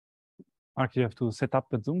Mark, you have to set up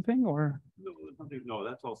the Zoom thing, or? No,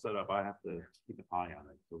 that's all set up. I have to keep an eye on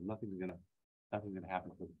it. So nothing's gonna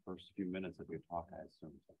happen for the first few minutes of your talk, I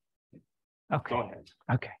assume. Okay. Go ahead.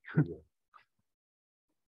 Okay.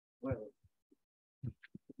 Well,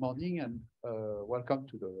 good morning and welcome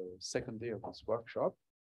to the second day of this workshop.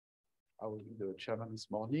 I will be the chairman this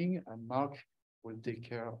morning, and Mark will take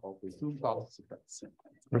care of the Zoom participants.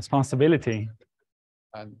 Responsibility.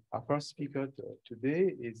 And our first speaker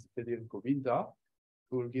today is Federico Binda,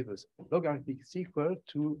 who will give us a logarithmic sequel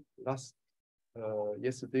to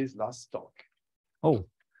yesterday's last talk. Oh,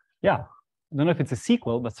 yeah. I don't know if it's a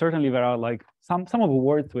sequel, but certainly there are like some of the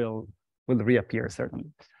words will reappear,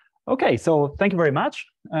 certainly. Okay, so thank you very much.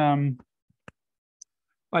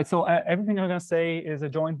 Right, so everything I'm going to say is a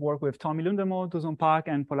joint work with Tommy Lundemo, Doosung Park,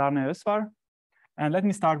 and Paul Arne Østvær. And let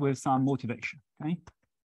me start with some motivation. Okay,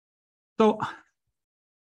 so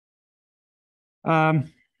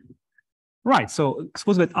right, so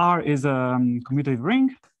suppose that R is a commutative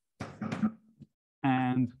ring,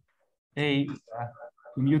 and A is a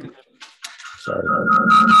commutative. Sorry.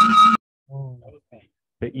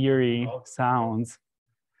 The eerie sounds.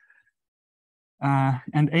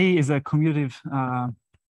 And A is a commutative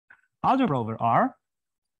algebra over R.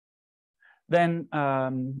 Then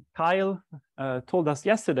Kyle told us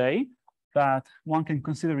yesterday that one can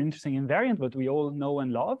consider an interesting invariant that we all know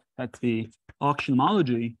and love. That's the Hochschild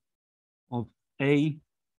homology of A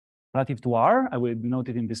relative to R. I will denote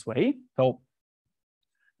it in this way. So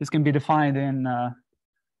this can be defined in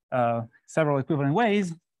several equivalent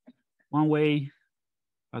ways. One way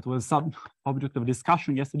that was subject of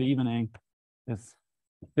discussion yesterday evening is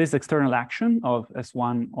this external action of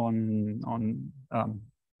S1 on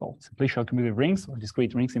simplicial commutative rings or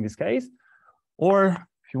discrete rings in this case. Or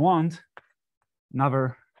if you want,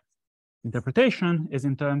 another interpretation is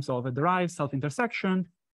in terms of a derived self-intersection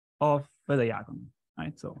of the diagonal,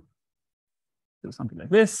 right? So do something like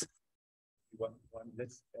this.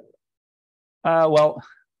 Well,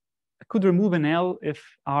 I could remove an L if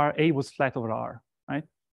A was flat over R, right?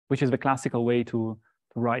 Which is the classical way to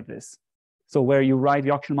write this. So where you write the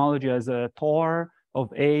Hochschild homology as a TOR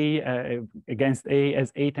of A against A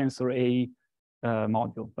as A tensor A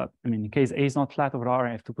module. But I mean, in case A is not flat over R,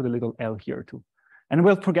 I have to put a little L here too. And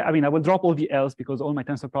we'll forget, I mean, I will drop all the L's because all my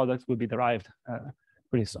tensor products will be derived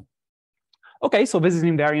pretty soon. Okay, so this is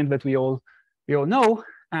an invariant that we all know,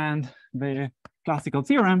 and the classical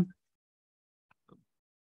theorem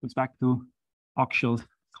goes back to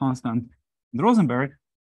Hochschild-Kostant-Rosenberg,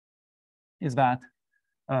 is that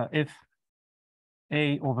if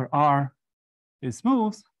A over R is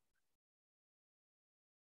smooth,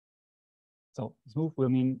 so smooth will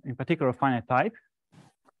mean in particular finite type,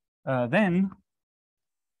 then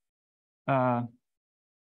there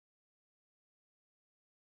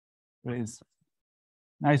is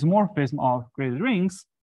an isomorphism of graded rings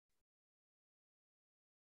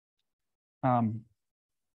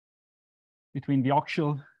between the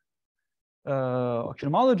Hochschild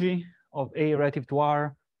homology of A relative to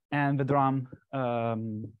R and the drum,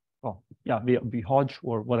 the Hodge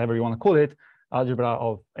or whatever you want to call it, algebra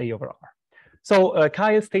of A over R. So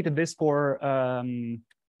Kyle stated this for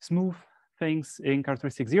smooth things in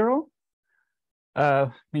characteristic 0.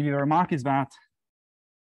 Maybe the remark is that,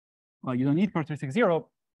 well, you don't need characteristic 0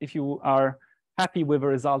 if you are happy with the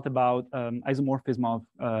result about isomorphism of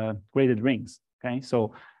graded rings. Okay,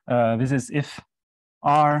 so this is if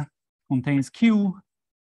R contains Q,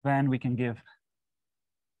 then we can give.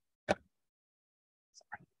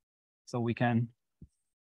 So we can,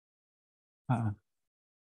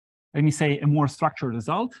 let me say, a more structured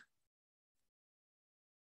result.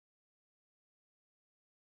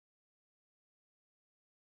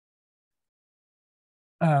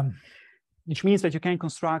 Which means that you can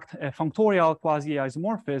construct a functorial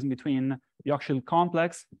quasi-isomorphism between the Hochschild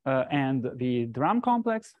complex and the drum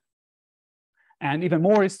complex. And even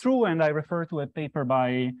more is true, and I refer to a paper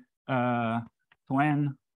by Toen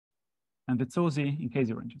and Bezzozzi in case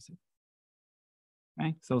you're interested.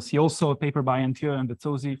 Okay, so see also a paper by Antieu and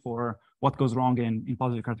Bezzozzi for what goes wrong in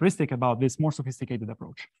positive characteristic about this more sophisticated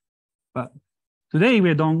approach. But today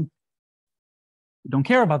we don't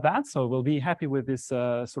care about that, so we'll be happy with this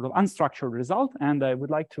sort of unstructured result. And I would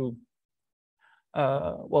like to,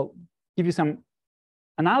 well, give you some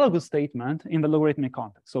analogous statement in the logarithmic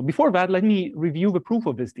context. So before that, let me review the proof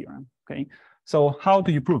of this theorem. Okay, so how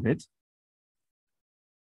do you prove it?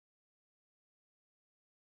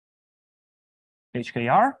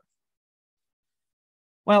 HKR.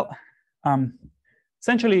 Well,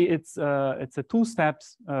 essentially it's a 2-step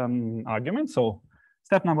argument. So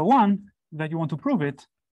step number 1, that you want to prove it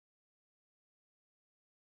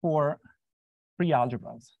for free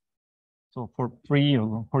algebras. So for free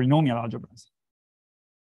or polynomial algebras.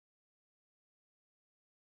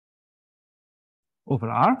 Over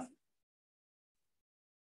R.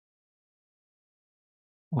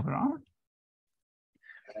 Over R.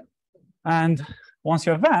 And once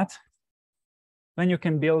you have that, then you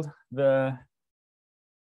can build the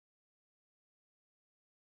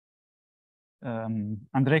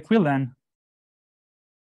André-Quillen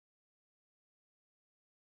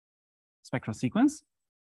spectral sequence.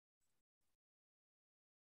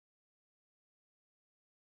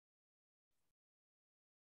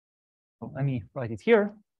 So let me write it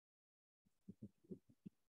here.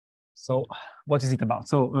 So what is it about?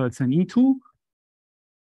 So it's an E2,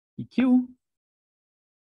 EQ.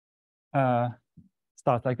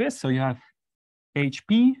 Start like this. So you have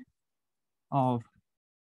HP of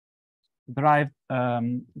derived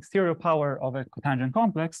exterior power of a cotangent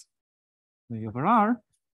complex, V over R,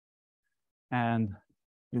 and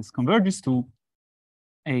this converges to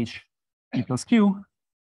H P plus Q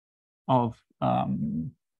of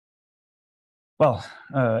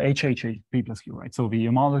P plus Q, right? So the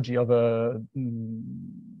homology of a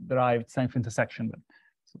derived self-intersection.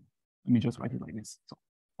 So let me just write it like this. So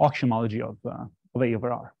Hochschild homology of A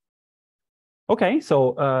over R. Okay,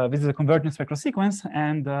 so this is a convergent spectral sequence,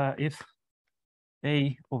 and if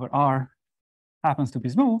A over R happens to be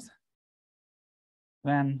smooth,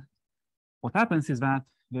 then what happens is that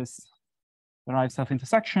this derived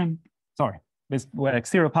self-intersection, this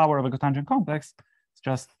exterior power of a cotangent complex is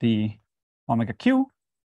just the omega Q,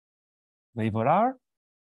 V over R,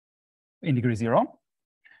 in degree 0,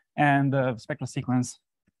 and the spectral sequence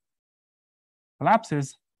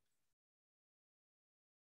collapses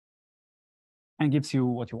and gives you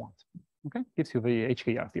what you want. Okay, gives you the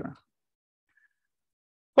HKR theorem.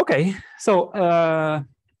 Okay, so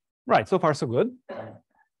right, so far so good.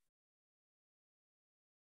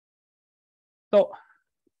 So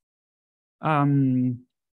I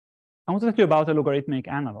want to talk to you about a logarithmic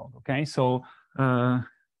analog. Okay, so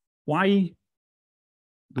why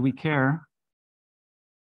do we care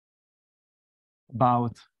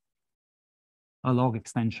about a log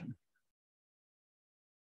extension?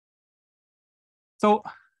 So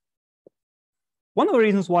one of the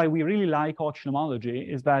reasons why we really like Hochschild homology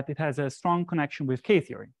is that it has a strong connection with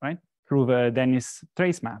K-theory, right? Through the Dennis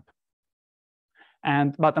trace map.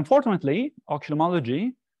 But unfortunately, Hochschild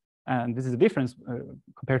homology, and this is the difference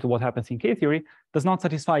compared to what happens in K-theory, does not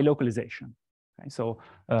satisfy localization. Okay, so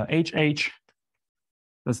HH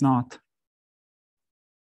does not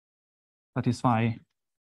satisfy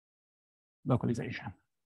localization.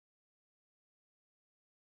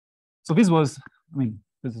 So this was,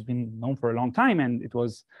 this has been known for a long time, and it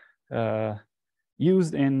was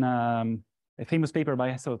used in a famous paper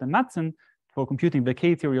by Hessel and Madsen for computing the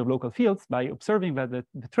K-theory of local fields by observing that the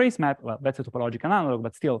trace map, well, that's a topological analog,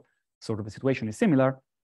 but still sort of the situation is similar,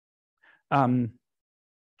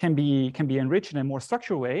 can be enriched in a more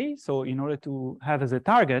structured way. So in order to have as a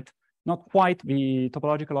target, not quite the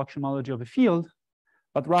topological Hochschild homology of the field,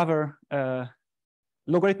 but rather a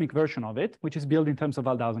logarithmic version of it, which is built in terms of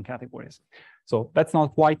Waldhausen categories. So that's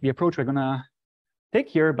not quite the approach we're gonna take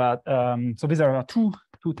here, but so these are two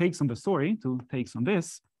takes on the story, two takes on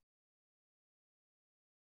this.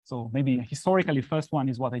 So maybe historically, first one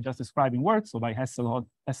is what I just described in words, so by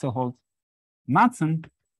Hesselholt, Madsen.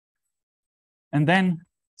 And then,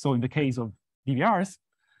 so in the case of DVRs,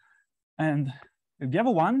 and the other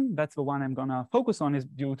one, that's the one I'm gonna focus on, is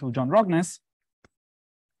due to John Rognes.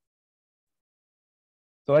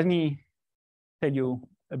 So let me tell you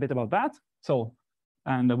a bit about that. So,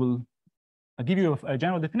 and I'll give you a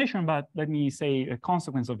general definition, but let me say a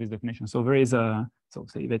consequence of this definition. So there is a, so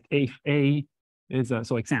say that if A is a,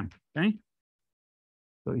 so example, okay?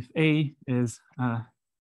 So if A is a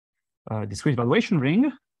discrete valuation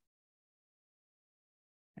ring,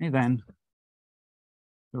 and then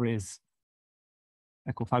there is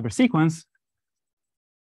a co-fiber sequence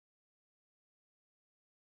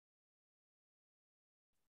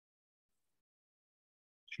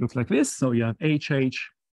which looks like this. So you have HH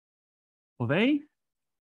of A,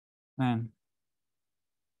 and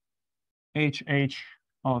HH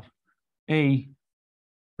of A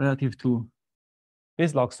relative to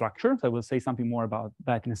this log structure. So I will say something more about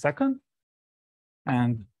that in a second.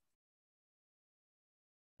 And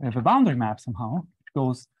we have a boundary map somehow, which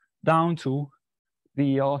goes down to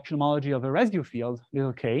the Hochschild homology of a residue field,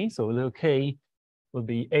 little k. So little k will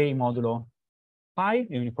be A modulo pi,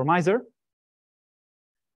 uniformizer.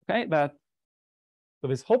 Okay, but so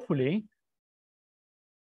this hopefully,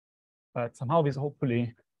 but somehow this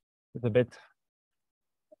hopefully is a bit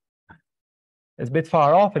it's a bit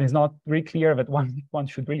far off and it's not very clear that one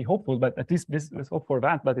should really hope for, but at least let's hope for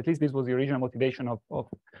that. But at least this was the original motivation of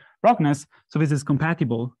Rognes. So this is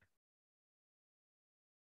compatible.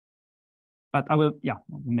 But I will, yeah,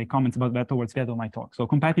 make comments about that towards the end of my talk. So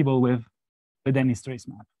compatible with the Dennis trace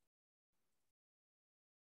map.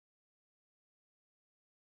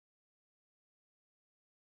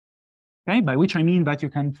 Okay, by which I mean that you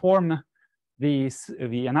can form the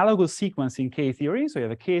analogous sequence in K-theory. So you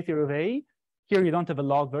have a K-theory of A. Here you don't have a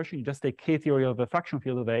log version. You just take K-theory of a fraction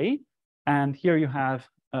field of A. And here you have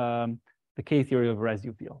the K-theory of a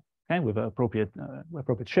residue field, okay, with appropriate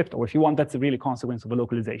shift. Or if you want, that's a really consequence of a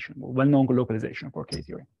localization, well-known localization for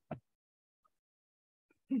K-theory.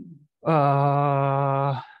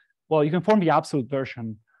 Well, you can form the absolute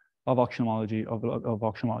version of Hochschild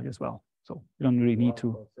homology as well. So you don't really need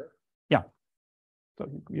to. Yeah. So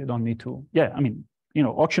you don't need to. Yeah, I mean, you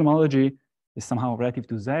know, Hochschild homology is somehow relative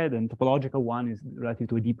to Z, and topological one is relative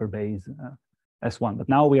to a deeper base S1. But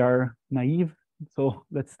now we are naive, so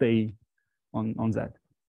let's stay on Z.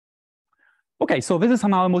 Okay, so this is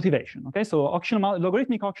somehow a motivation. Okay, so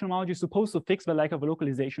logarithmic Hochschild homology is supposed to fix the lack of a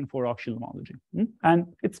localization for Hochschild homology,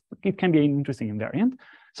 and it can be an interesting invariant.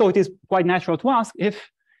 So it is quite natural to ask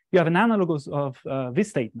if you have an analogous of this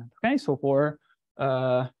statement. Okay, so for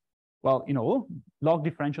well, you know, log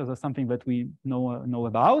differentials are something that we know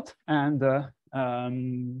about, and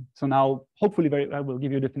so now hopefully I will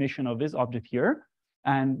give you a definition of this object here,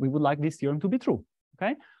 and we would like this theorem to be true.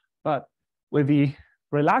 Okay, but with the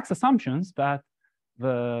relaxed assumptions that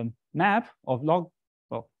the map of log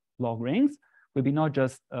rings will be not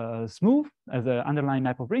just smooth as an underlying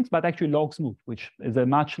map of rings, but actually log smooth, which is a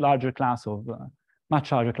much larger class of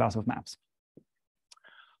maps.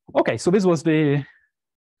 Okay, so this was the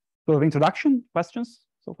sort of introduction. Questions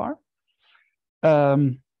so far?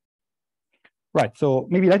 Right. So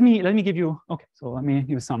maybe let me give you. Okay. So let me give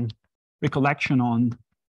you some recollection on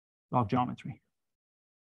log geometry.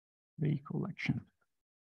 Recollection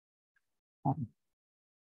on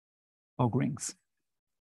log rings.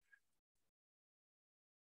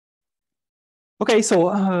 Okay.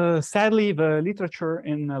 So sadly, the literature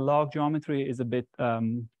in log geometry is a bit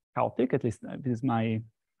chaotic. At least this is my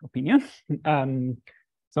opinion.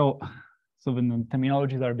 So the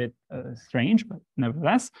terminologies are a bit strange, but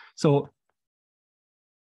nevertheless. So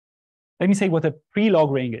let me say what a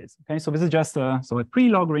pre-log ring is. Okay, so this is just a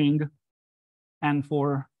pre-log ring, and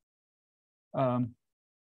for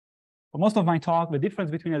most of my talk, the difference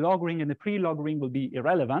between a log ring and a pre-log ring will be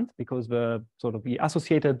irrelevant because the sort of the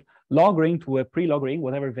associated log ring to a pre-log ring,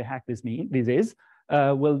 whatever the heck this is,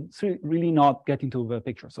 will really not get into the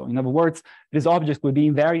picture. So in other words, this object will be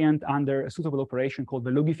invariant under a suitable operation called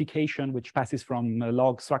the logification, which passes from a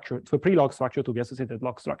log structure to a pre-log structure to the associated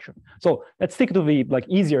log structure. So let's stick to the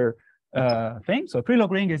easier thing. So a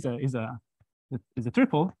pre-log ring is a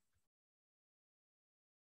triple.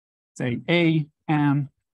 Say A, M,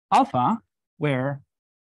 alpha, where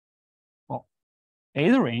well, A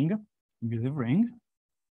is a ring, commutative ring.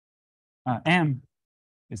 M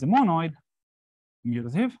is a monoid,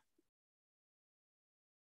 commutative,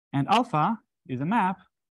 and alpha is a map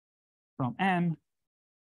from M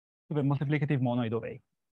to the multiplicative monoid of A.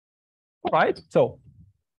 All right, so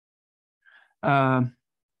the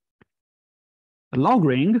log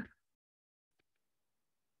ring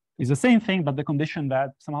is the same thing, but the condition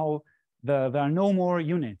that somehow there are no more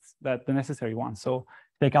units than the necessary ones. So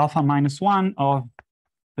take alpha -1 of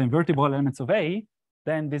the invertible elements of A,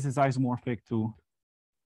 then this is isomorphic to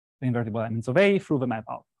the invertible elements of A through the map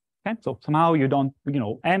alpha. Okay, so somehow you don't,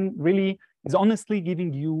 M really is honestly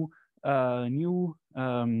giving you new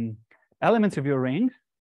elements of your ring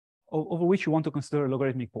over which you want to consider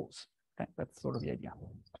logarithmic poles. Okay, that's sort of the idea.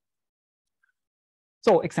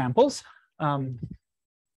 So examples.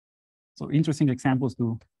 So interesting examples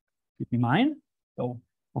to keep in mind. So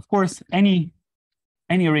of course, any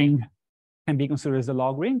ring can be considered as a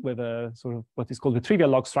log ring with a sort of what is called a trivial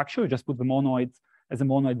log structure. You just put the monoids as a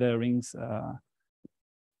monoid, the rings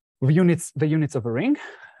with the units of a ring.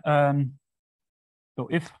 So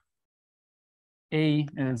if A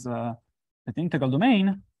is an integral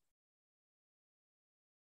domain,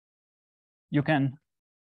 you can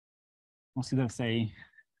consider, say,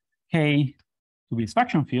 K to be its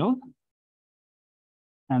fraction field.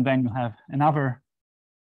 And then you have another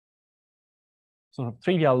sort of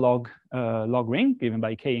trivial log ring given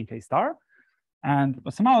by K and K star.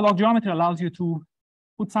 But somehow log geometry allows you to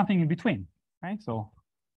put something in between, right? So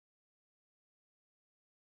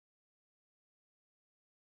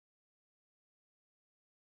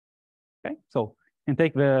okay, so you can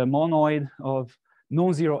take the monoid of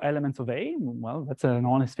non-zero elements of A. Well, that's an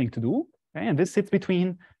honest thing to do. Okay, and this sits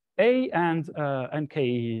between A and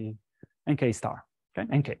K star. Okay,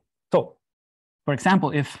 and K. So, for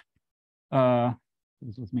example, if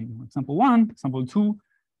this was maybe example 1, example 2,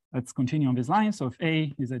 let's continue on this line. So if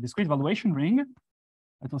A is a discrete valuation ring,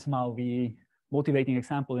 that was now the motivating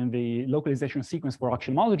example in the localization sequence for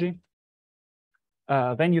Hochschild homology.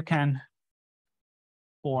 Then you can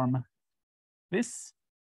form this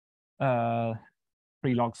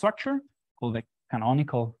pre-log structure called the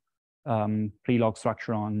canonical pre-log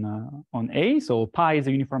structure on A. So pi is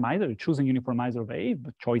a uniformizer, choosing uniformizer of A,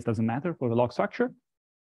 but choice doesn't matter for the log structure.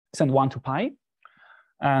 Send 1 to pi.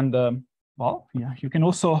 And well, yeah, you can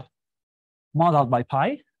also mod out by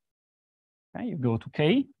pi. Okay, you go to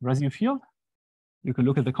K, residue field. You can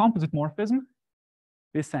look at the composite morphism.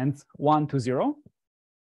 This sends 1 to 0.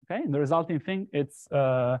 Okay, and the resulting thing, it's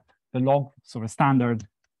the log sort of standard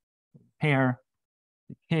pair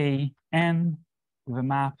K n with a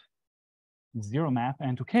map, 0 map,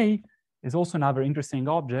 n to K is also another interesting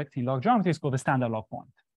object in log geometry. It's called the standard log point.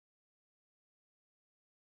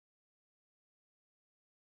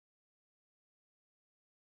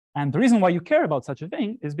 And the reason why you care about such a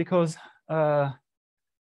thing is because well,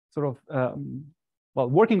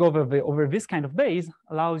 working over this kind of base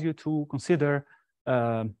allows you to consider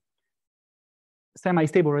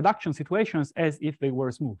semi-stable reduction situations as if they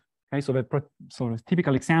were smooth. Okay, so the sort of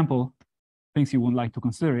typical example things you would like to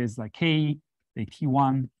consider is like K, say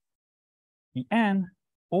T1, En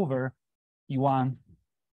over E1,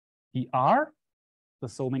 Er,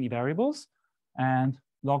 so many variables, and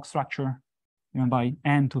log structure given by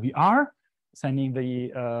n to the r, sending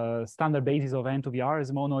the standard basis of n to the r as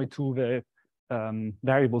a monoid to the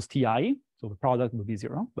variables ti. So the product will be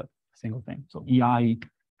 0, but a single thing. So ei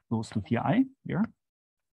goes to ti here.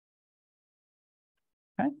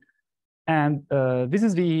 Okay, and this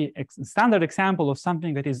is the standard example of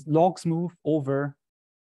something that is log smooth over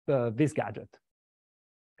this gadget.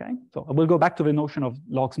 Okay, so I will go back to the notion of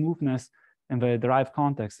log smoothness in the derived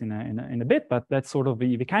context in a bit, but that's sort of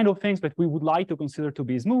the kind of things that we would like to consider to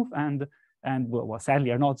be smooth, and well,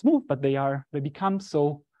 sadly are not smooth, but they become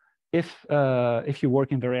so if you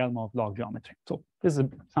work in the realm of log geometry. So this is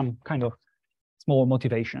some kind of small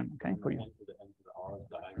motivation, okay, for you.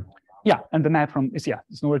 Yeah, and the map from is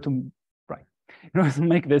it's nowhere to right. In order to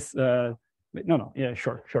make this no, yeah,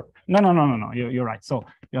 sure. No, you're right. So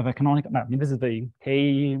you have a canonical map. This is the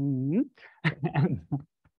K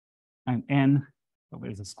and n, so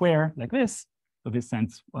there's a square like this. So this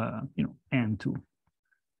sends, n to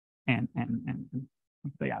n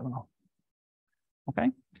diagonal. Okay,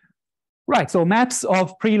 right. So maps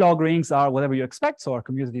of pre-log rings are whatever you expect. So are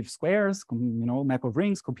commutative squares, map of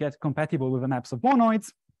rings compatible with the maps of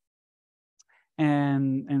monoids,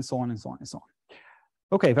 and so on and so on and so on.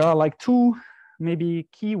 Okay, there are like 2 maybe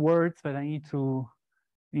keywords that I need to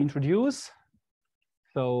introduce.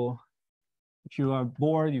 So if you are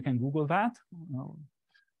bored, you can Google that.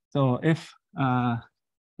 So if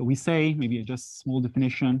we say, maybe just small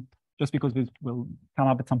definition, just because it will come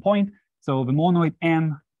up at some point. So the monoid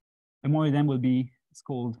M will be, it's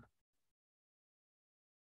called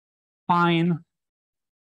fine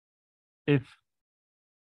if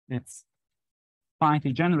it's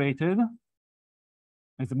finitely generated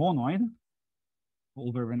as a monoid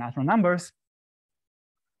over the natural numbers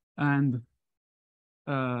and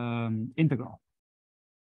integral.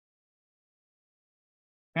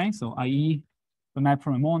 Okay, so i.e. the map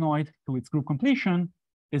from a monoid to its group completion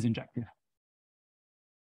is injective.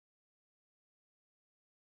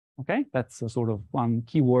 Okay, that's a sort of one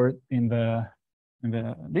keyword in the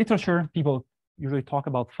literature. People usually talk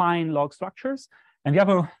about fine log structures, and the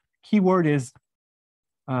other keyword is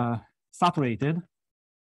saturated.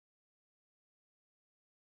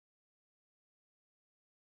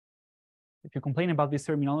 If you complain about this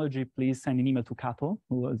terminology, please send an email to Kato,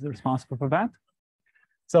 who is responsible for that.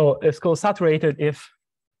 So it's called saturated if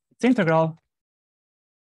it's integral.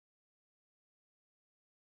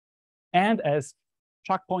 And as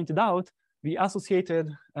Chuck pointed out, the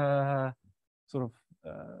associated sort of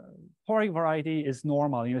toric variety is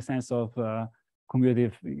normal in the sense of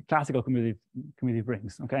classical commutative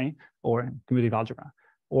rings, okay, or commutative algebra.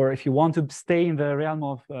 Or if you want to stay in the realm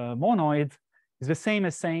of monoids, it's the same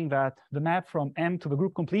as saying that the map from M to the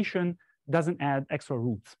group completion doesn't add extra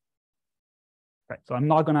roots. Right. So I'm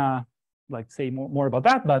not gonna say more about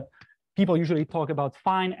that, but people usually talk about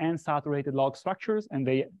fine and saturated log structures,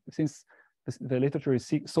 and since the literature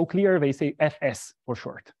is so clear, they say FS for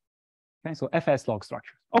short. Okay, so FS log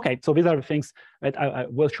structures. Okay, so these are the things that I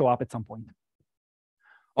will show up at some point.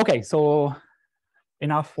 Okay, so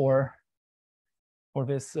enough for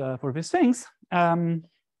these things.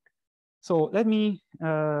 So let me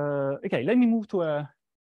let me move to a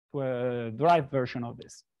derived version of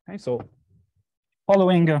this. Okay, so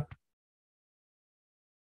following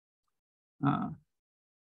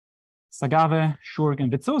Sagave, Shurg,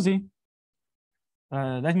 and Vezzosi,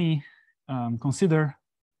 let me consider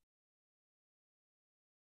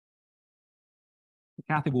the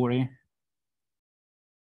category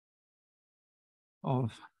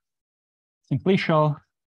of simplicial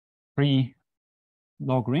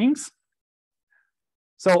pre-log rings.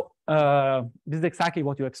 So this is exactly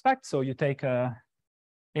what you expect. So you take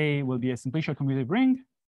A will be a simplicial commutative ring,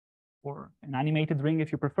 or an animated ring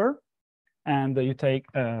if you prefer. And you take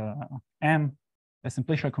M, a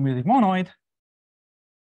simplicial commutative monoid,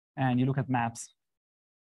 and you look at maps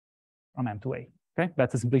from M to A. Okay,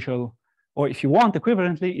 that's a simplicial, or if you want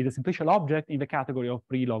equivalently, it's a simplicial object in the category of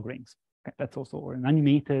pre-log rings. Okay, that's also an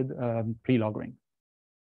animated pre-log ring.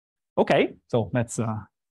 Okay, so that's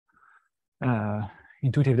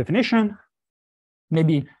intuitive definition.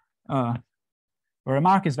 Maybe a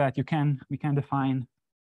remark is that we can define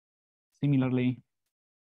similarly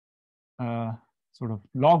sort of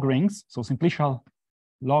log rings, so simplicial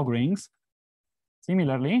log rings,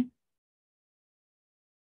 similarly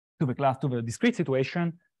to the discrete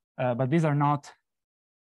situation, but these are not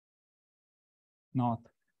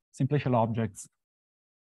simplicial objects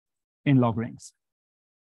in log rings.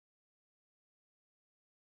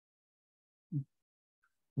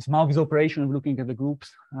 Somehow this operation of looking at the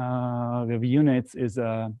groups, the units is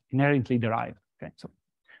inherently derived. Okay, so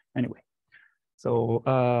anyway, so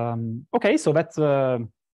okay, so that's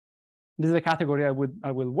this is a category I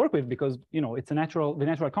will work with, because it's the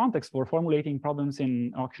natural context for formulating problems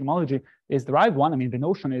in Hochschild homology is derived one. I mean, the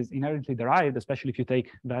notion is inherently derived, especially if you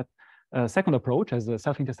take that second approach as a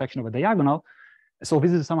self-intersection of a diagonal. So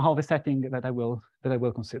this is somehow the setting that I will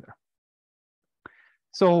consider.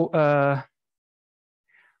 So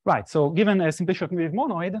right, so given a simplicial commutative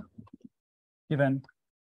monoid, given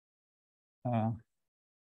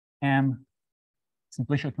M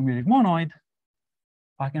simplicial commutative monoid,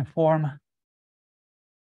 I can form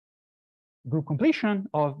group completion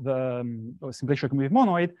of the simplicial commutative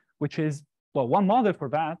monoid, which is, well, one model for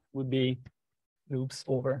that would be loops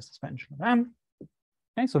over suspension of M.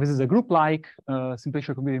 Okay, so this is a group-like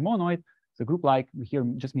simplicial commutative monoid. So group-like here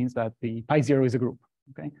just means that the pi zero is a group.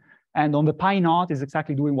 Okay, and on the pi naught is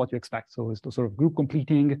exactly doing what you expect. So it's the sort of group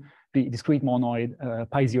completing the discrete monoid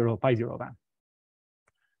pi zero of M.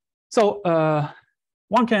 So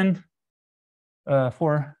one can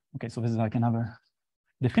okay, so this is like another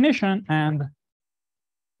definition, and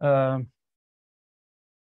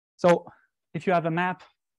so if you have a map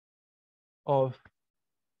of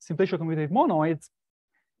simplicial commutative monoids,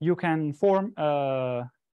 you can form a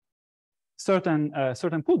certain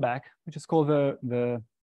pullback, which is called the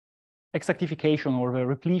exactification or the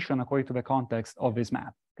repletion according to the context of this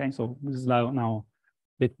map. Okay, so this is now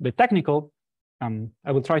a bit technical.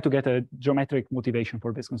 I will try to get a geometric motivation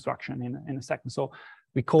for this construction in a second. So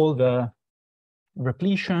we call the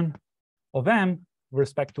repletion of M with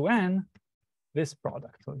respect to N this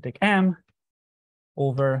product. So take M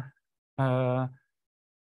over sorry,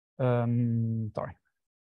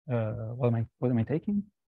 what am I taking?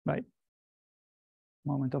 Right,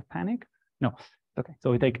 moment of panic. No, okay. So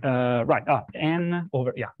we take right N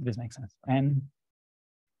over, yeah, this makes sense. N,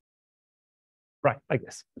 right, like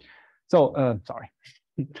this. So sorry.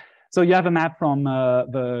 So you have a map from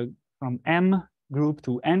M group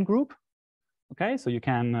to N group. Okay, so you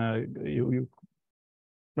can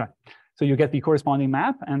right. So you get the corresponding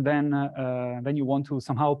map, and then you want to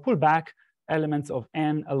somehow pull back elements of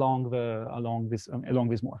N along this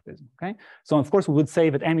morphism. Okay, so of course we would say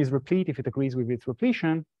that M is replete if it agrees with its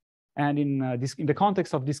repletion, and in the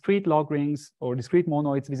context of discrete log rings or discrete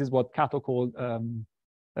monoids, this is what Kato called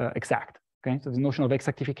exact. Okay, so the notion of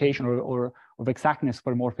exactification or of exactness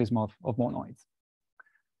for morphism of monoids.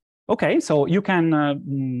 Okay, so you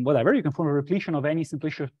can whatever, you can form a repletion of any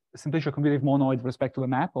simplicial commutative monoid with respect to a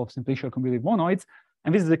map of simplicial commutative monoids,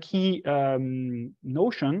 and this is the key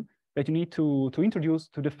notion that you need to introduce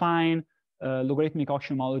to define logarithmic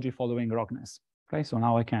Hochschild homology following Rognes. Okay, so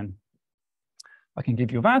now I can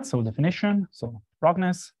give you that. So definition. So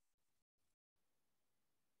Rognes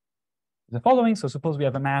the following. So suppose we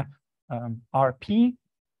have a map RP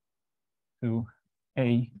to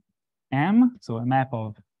AM, so a map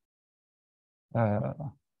of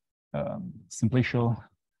simplicial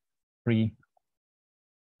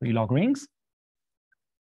pre-log rings.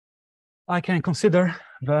 I can consider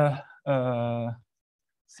the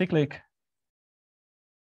cyclic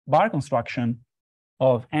bar construction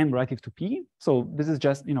of M relative to P. So this is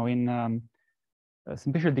just, in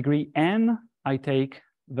simplicial degree n, I take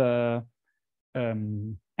the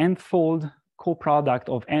n-fold coproduct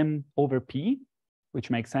of m over p, which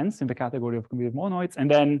makes sense in the category of commutative monoids, and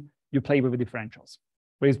then you play with the differentials.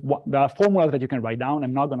 There are formulas that you can write down.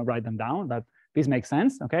 I'm not going to write them down, but this makes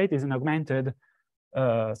sense. Okay, it is an augmented.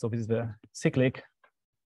 So this is the cyclic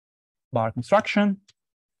bar construction.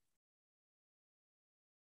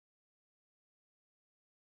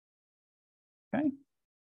 Okay,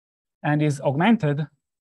 and is augmented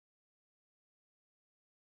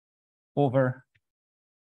over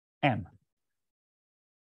M.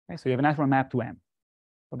 Okay, so you have a natural map to M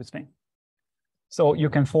for this thing. So you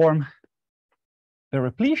can form the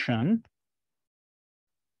repletion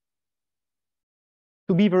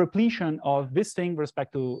to be the repletion of this thing with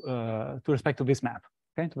respect to this map,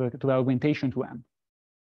 okay, to the augmentation to M.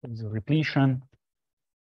 There's a repletion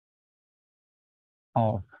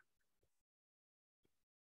of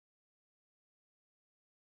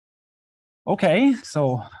okay,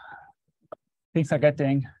 so things are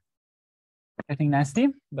getting nasty,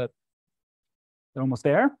 but they're almost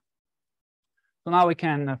there. So now we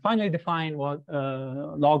can finally define what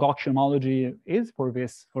log Hochschild homology is for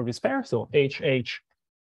this pair. So HH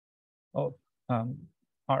of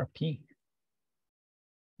RP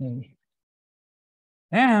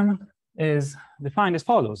M is defined as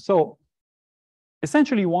follows. So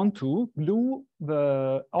essentially, you want to glue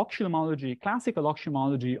the Hochschild homology, classical Hochschild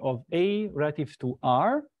homology of A relative to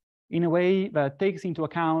R in a way that takes into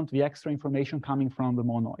account the extra information coming from the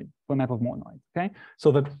monoid, the map of monoid. Okay,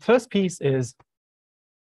 so the first piece is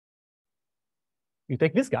you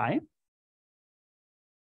take this guy,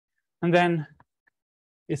 and then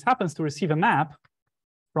this happens to receive a map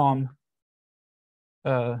from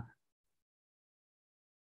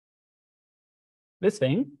this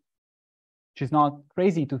thing, which is not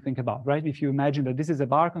crazy to think about, right? If you imagine that this is a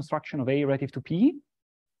bar construction of A relative to P,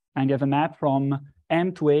 and you have a map from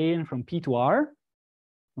M to A and from P to R,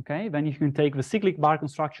 okay, then you can take the cyclic bar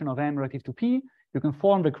construction of M relative to P, you can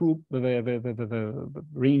form the group, the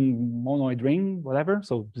ring, monoid ring, whatever,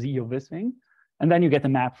 so Z of this thing, and then you get a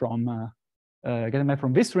map from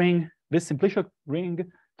this ring, this simplicial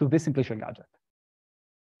ring, to this simplicial gadget.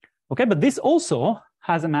 Okay, but this also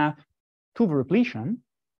has a map to the repletion.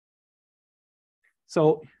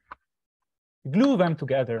 So glue them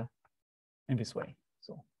together in this way.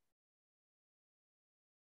 So,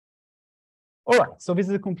 all right, so this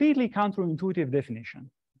is a completely counterintuitive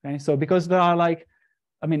definition. Okay, so because there are like,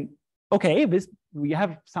 I mean, okay, we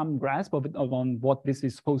have some grasp on what this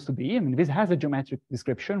is supposed to be. I mean, this has a geometric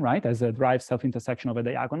description, right, as a derived self-intersection of a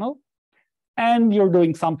diagonal, and you're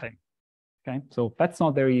doing something. Okay, so that's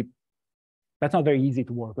not very easy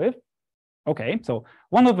to work with. Okay, so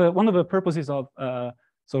one of the purposes of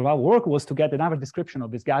sort of our work was to get another description of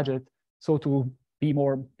this gadget, so to be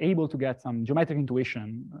more able to get some geometric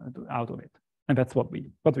intuition out of it, and that's what we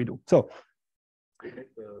do. So.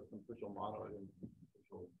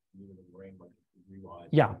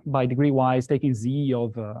 Yeah, by degree wise, taking Z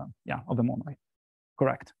of the monoid.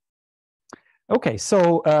 Correct. Okay,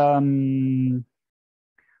 so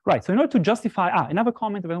right. So in order to justify, another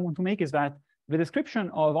comment that I want to make is that the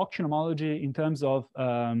description of Hochschild homology in terms of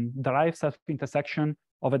derived self-intersection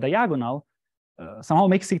of a diagonal somehow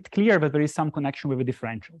makes it clear that there is some connection with the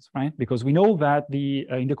differentials, right? Because we know that the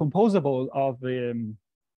in the composable of the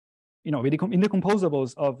in the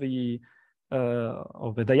composables of the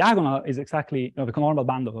diagonal is exactly the conormal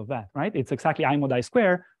bundle of that, right? It's exactly I mod I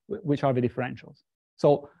square, which are the differentials.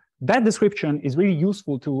 So that description is really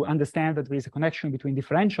useful to understand that there is a connection between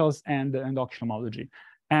differentials and Hochschild homology,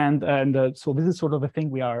 and so this is sort of the thing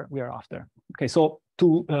we are after. Okay, so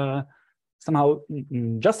to somehow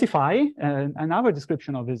justify another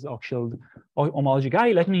description of this Hochschild homology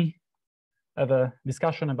guy, let me have a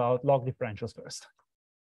discussion about log differentials first.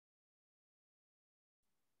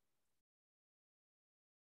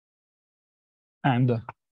 And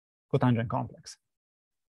cotangent complex.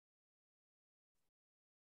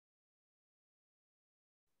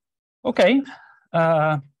 Okay,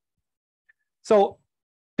 so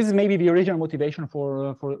this is maybe the original motivation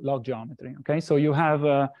for log geometry. Okay, so you have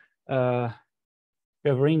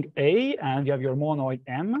ring A, and you have your monoid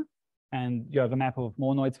M, and you have a map of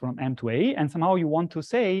monoids from M to A, and somehow you want to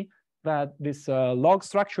say that this log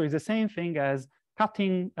structure is the same thing as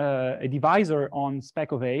cutting a divisor on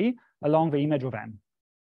spec of A along the image of M.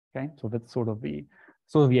 Okay, so that's sort of the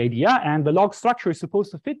idea, and the log structure is supposed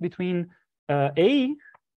to fit between A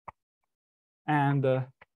and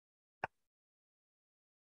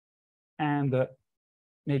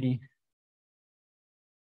maybe.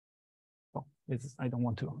 Oh, I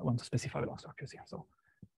want to specify the log structures here. So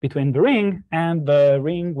between the ring and the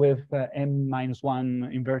ring with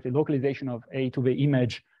m-1 inverted localization of A to the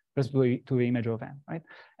image to the image of M, right?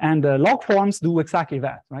 And log forms do exactly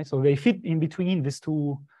that, right? So they fit in between these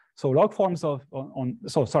two. So log forms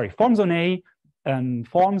forms on A and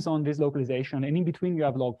forms on this localization, and in between you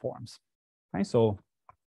have log forms, right? So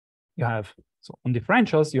you have, so on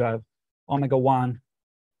differentials, you have omega-1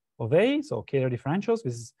 of A, so Kähler differentials.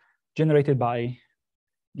 This is generated by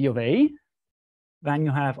D of A. Then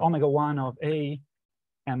you have omega-1 of A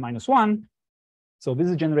m-1. So this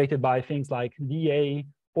is generated by things like dA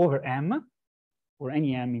over M, or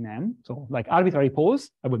any M in M. So like arbitrary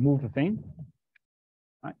pose, I would move the thing,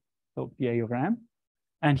 right? So dA over M.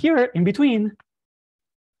 And here in between,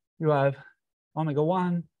 you have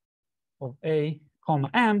omega-1 of A comma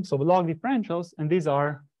M, so the log differentials, and these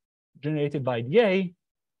are generated by dA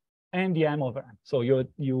and dm over M. So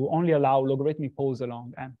you only allow logarithmic pose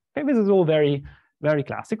along M. Okay, this is all very, very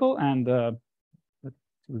classical, and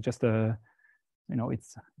just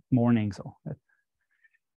it's morning, so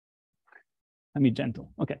let me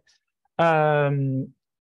gentle. Okay.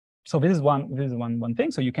 So this is one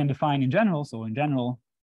thing. So you can define in general. So in general,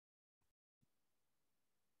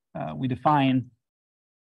 we define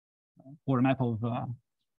for a map of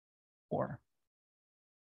for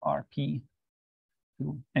RP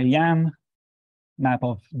to AM, map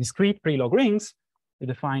of discrete pre-log rings. We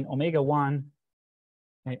define omega-1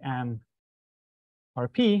 AM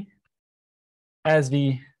RP as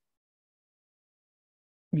the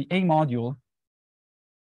A module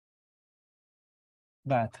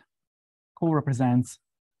that co-represents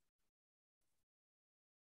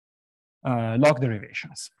log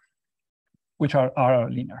derivations, which are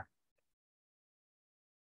linear.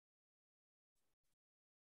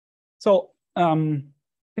 So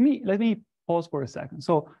let me pause for a second.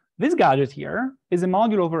 So this gadget here is a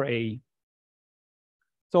module over A.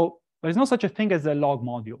 So there's no such a thing as a log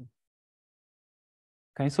module.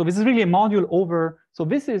 Okay, so this is really a module over. So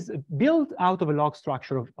this is built out of a log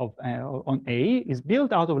structure on A, is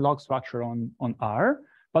built out of a log structure on R,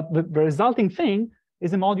 but the resulting thing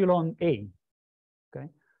is a module on A. Okay,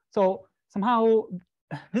 so somehow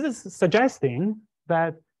this is suggesting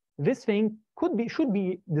that this thing should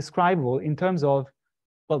be describable in terms of,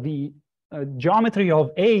 well, the geometry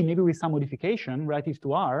of A, maybe with some modification relative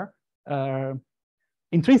to R,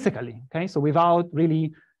 intrinsically. Okay, so without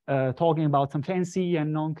really talking about some fancy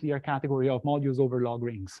and non-clear category of modules over log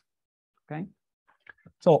rings. Okay,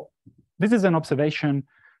 so this is an observation.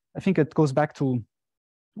 I think it goes back to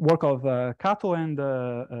work of Kato and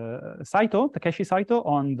Takeshi Saito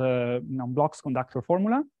on the Bloch's conductor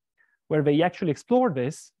formula, where they actually explored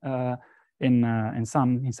this in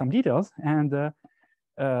some details. And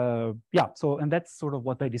yeah, so and that's sort of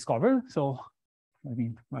what they discovered. So let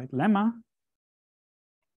me write lemma.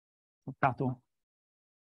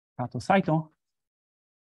 Kato Saito.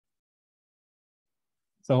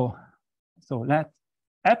 So let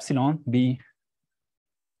epsilon be,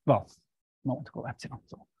 well, I want to go epsilon.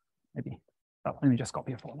 So maybe, oh, let me just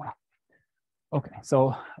copy a formula. Okay,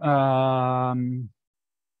 so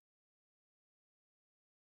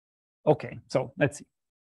okay, so let's see.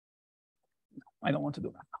 I don't want to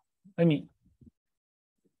do that now.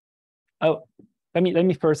 Let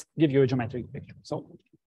me first give you a geometric picture. So,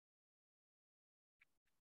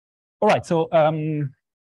 all right, so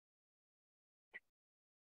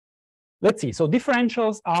let's see. So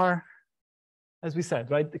differentials are, as we said,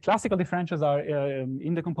 right? The classical differentials are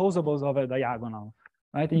indecomposables of a diagonal,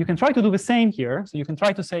 right? And you can try to do the same here. So you can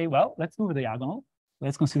try to say, well, let's do a diagonal.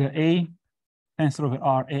 Let's consider A tensor over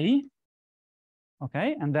RA.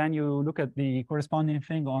 Okay, and then you look at the corresponding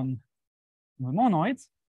thing on the monoids.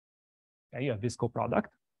 Okay, you have this coproduct.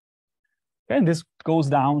 Okay, and this goes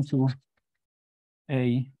down to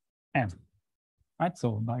a M, right?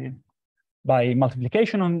 So by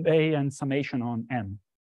multiplication on A and summation on M.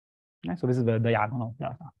 Okay, so this is the diagonal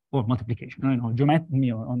data, or multiplication.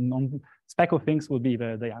 Geometry on spec of things would be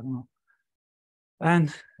the diagonal.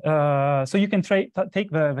 And so you can take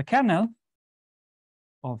the kernel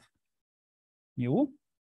of mu.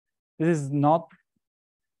 This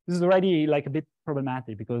is already like a bit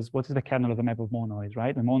problematic, because what is the kernel of a map of monoids,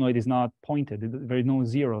 right? The monoid is not pointed, there is no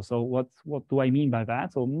zero. So what do I mean by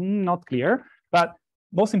that? So not clear. But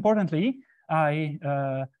most importantly, I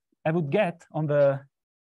would get on the,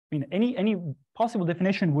 I mean, any possible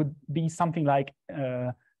definition would be something like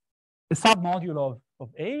a submodule of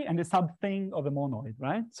A and a subthing of a monoid,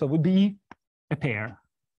 right? So it would be a pair.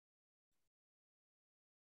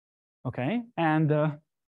 Okay, and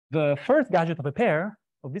the first gadget of a pair,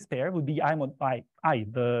 of this pair, would be I mod I,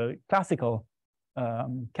 the classical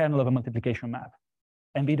kernel of a multiplication map.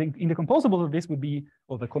 And the indecomposable of this would be,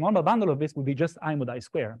 or the conormal bundle of this would be just I mod I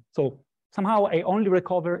square. So somehow I only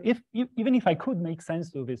recover, even if I could make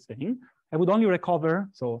sense to this thing, I would only recover,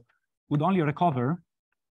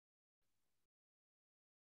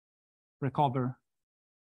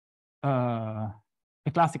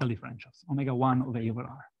 the classical differentials, omega 1 over A over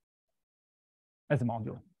R as a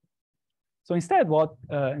module. So instead, what,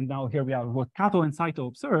 and now here we are, what Kato and Saito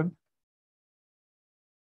observed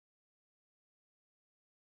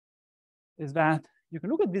is that you can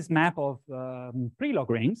look at this map of pre-log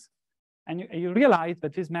rings, and you realize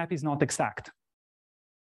that this map is not exact.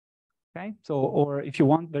 Okay, so, or if you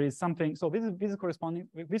want, there is something. So this corresponds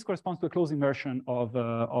to a closed immersion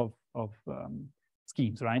of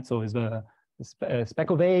schemes, right? So is the spec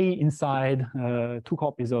of A inside 2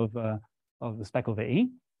 copies of the spec of A.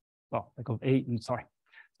 Well, spec of A, sorry,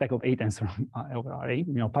 spec of A tensor over RA, you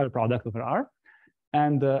know, power product over R.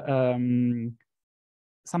 And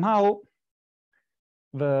somehow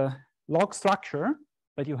the log structure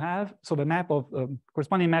that you have, so the map of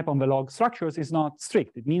corresponding map on the log structures is not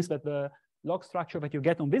strict. It means that the log structure that you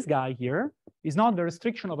get on this guy here is not the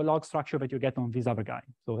restriction of a log structure that you get on this other guy.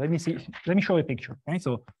 So let me show you a picture. Okay,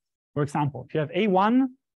 so for example, if you have A1,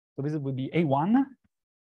 so this would be A1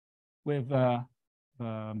 with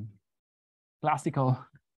classical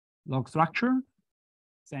log structure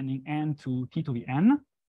sending n to t to the n,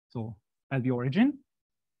 so at the origin.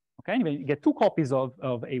 Okay, you get 2 copies of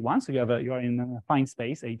A1, so you are in a fine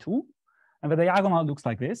space A2, and the diagonal looks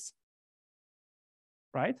like this,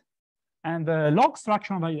 right? And the log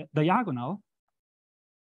structure of the diagonal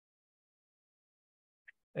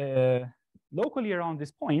locally around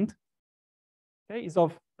this point, okay, is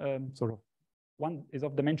of is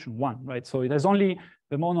of dimension 1, right? So it has only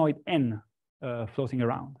the monoid n floating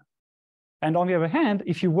around. And on the other hand,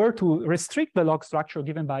 if you were to restrict the log structure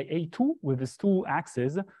given by A2 with these 2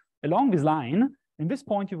 axes along this line, in this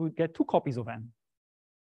point you would get 2 copies of n,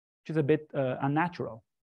 which is a bit unnatural.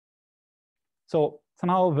 So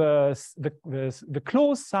somehow the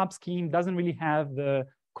closed subscheme doesn't really have the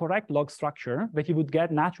correct log structure that you would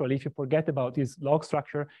get naturally if you forget about this log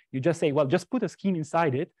structure. You just say, well, just put a scheme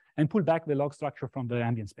inside it and pull back the log structure from the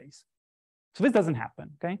ambient space. So this doesn't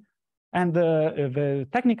happen, okay? And the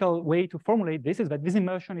technical way to formulate this is that this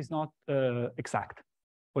immersion is not exact,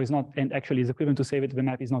 or is not, and actually is equivalent to say that the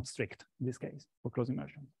map is not strict in this case for closed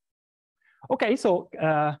immersion. Okay, so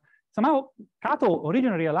somehow Kato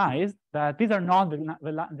originally realized that these are not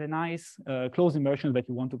the nice closed immersions that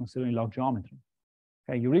you want to consider in log geometry.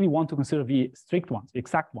 Okay, you really want to consider the strict ones, the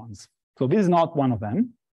exact ones. So this is not one of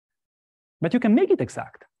them, but you can make it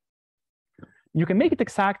exact. You can make it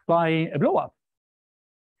exact by a blow up.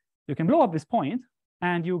 You can blow up this point,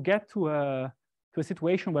 and you get to a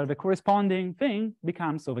situation where the corresponding thing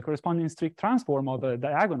becomes, so the corresponding strict transform of the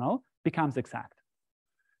diagonal becomes exact.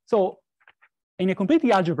 So in a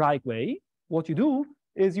completely algebraic way, what you do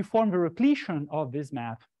is you form the repletion of this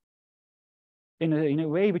map in a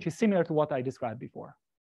way which is similar to what I described before.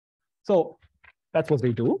 So that's what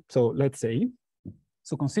they do. So let's say,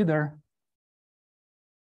 so consider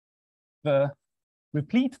the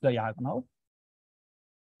replete diagonal.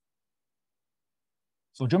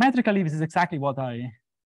 So geometrically, this is exactly what I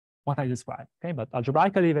described. Okay, but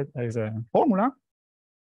algebraically, there is a formula.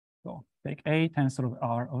 So take A tensor of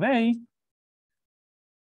R of A,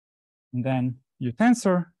 and then you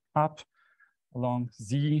tensor up along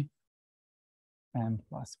Z m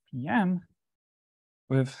plus Pm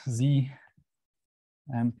with Z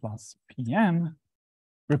m plus Pm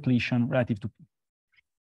repletion relative to P.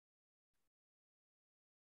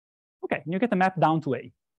 Okay, you get a map down to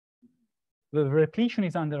A. The repletion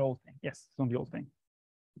is on the old thing. Yes, it's on the old thing.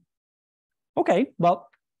 Okay, well,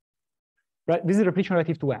 right, this is repletion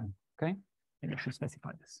relative to M. Okay, maybe I should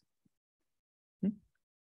specify this.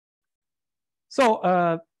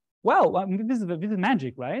 So, well, this is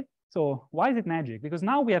magic, right? So why is it magic? Because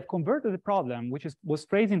now we have converted the problem, which was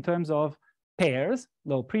phrased in terms of pairs,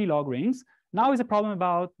 low pre-log rings. Now is a problem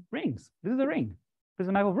about rings. This is a ring. This is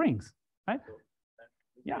a map of rings, right? So,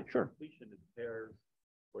 yeah, sure. Repletion is pairs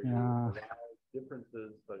where you allow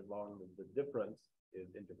differences, but as long as the difference is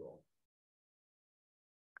integral.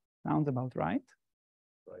 Sounds about right.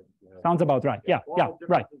 Right. Sounds about right. Yeah, yeah,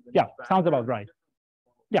 right. Yeah, sounds about right.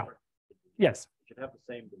 Yeah. Yes. You should have the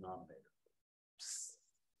same denominator.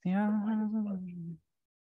 Yeah.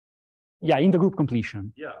 Yeah, in the group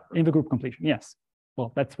completion. Yeah. In the group completion. Yes.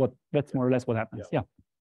 Well, that's more or less what happens. Yeah.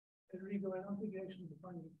 Federico, I don't think you actually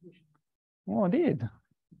defined the completion. Oh, I did.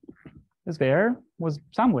 It's there. Was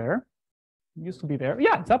somewhere. Used to be there.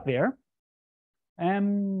 Yeah, it's up there.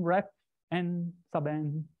 M rep n sub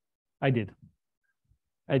n. I did.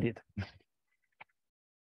 I did.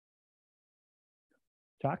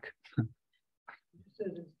 Chuck? You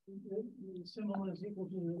said the symbol is equal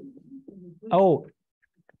to the. Oh.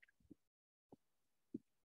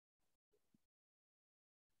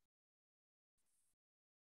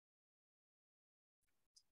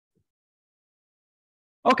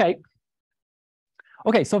 Okay.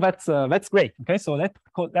 Okay, so that's great. Okay, so let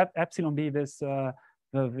epsilon be this the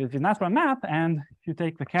natural map, and if you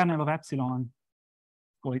take the kernel of epsilon,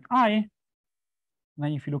 call it I,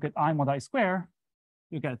 then if you look at I mod I square,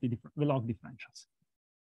 you get the log differentials.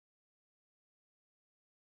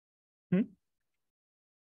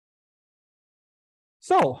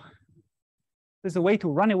 So there's a way to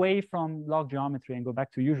run away from log geometry and go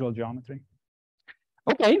back to usual geometry.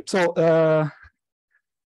 Okay, so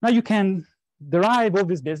now you can derive all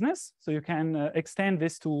this business. So you can extend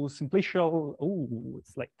this to simplicial. Oh,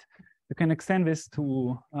 it's late. You can extend this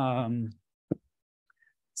to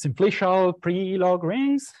simplicial pre-log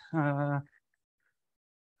rings.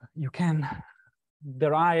 You can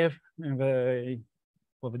derive the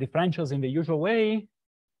differentials in the usual way,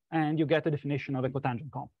 and you get the definition of a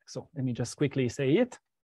cotangent complex. So let me just quickly say it.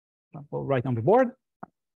 I'll write on the board.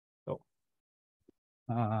 So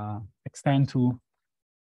extend to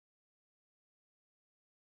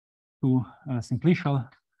simplicial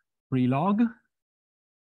pre-log.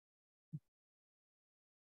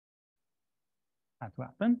 That will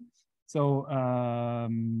happen. So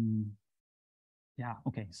yeah,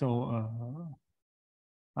 okay. So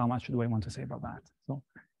how much do I want to say about that? So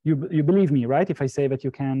you believe me, right? If I say that you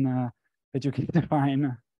can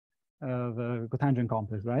define the cotangent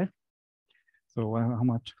complex, right? So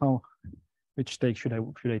which take should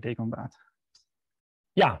I take on that?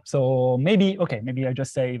 Yeah, so maybe, okay, maybe I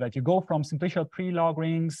just say that you go from simplicial pre-log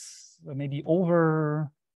rings, maybe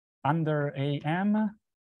under AM,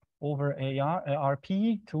 over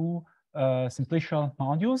RP to simplicial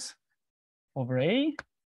modules over A,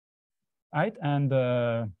 right? And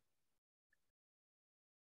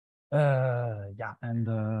yeah, and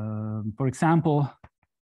for example,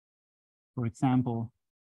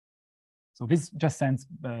 so this just sends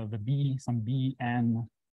some Bn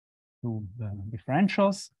to the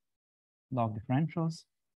differentials, log differentials.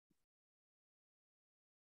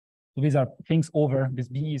 So these are things over, this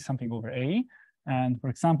B is something over A. And for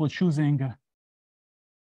example, choosing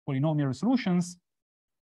polynomial resolutions.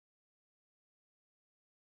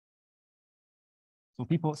 So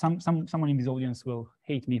people, someone in this audience will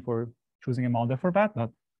hate me for choosing a model for that, but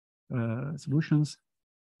solutions,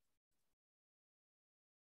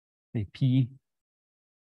 say P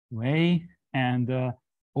to A, and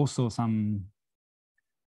also some,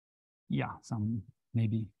 yeah, some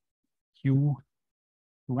maybe Q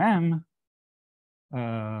to M,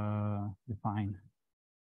 define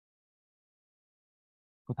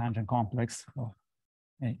cotangent complex of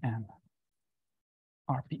AM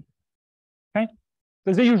RP. Okay,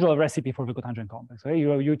 there's the usual recipe for the cotangent complex. Okay?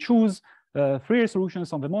 You choose Fourier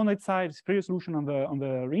solutions on the monad side, Fourier solution on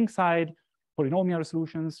the ring side, polynomial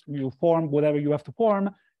resolutions. You form whatever you have to form,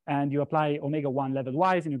 and you apply omega-1 level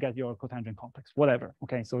wise, and you get your cotangent complex, whatever.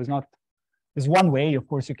 Okay, so it's one way. Of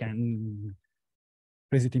course, you can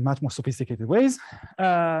phrase it in much more sophisticated ways.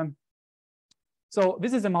 So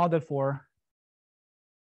this is a model for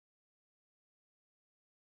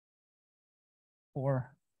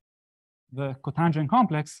the cotangent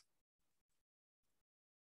complex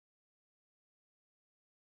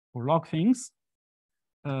for log things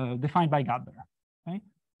defined by Gadber. Okay,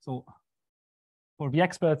 so for the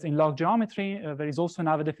experts in log geometry, there is also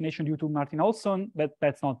another definition due to Martin Olsson, but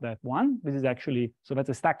that's not that one. This is actually, so that's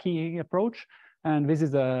a stacky approach, and this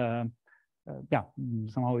is a yeah,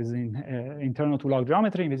 somehow is internal to log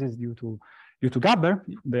geometry. This is due to Gadber.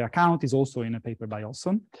 The account is also in a paper by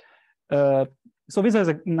Olsson. So this has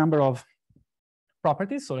a number of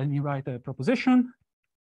properties. So let me write a proposition.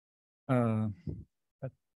 Write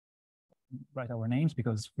our names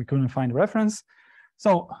because we couldn't find a reference.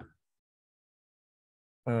 So,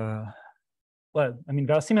 well, I mean,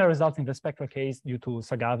 there are similar results in the spectral case due to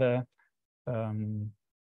Sagave,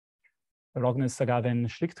 Rognes, Sagave, and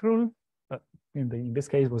Schlicht rule, but in this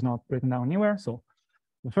case was not written down anywhere. So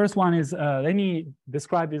the first one is, let me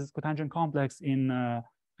describe this cotangent complex in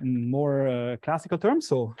more classical terms.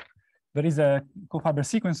 So there is a cofiber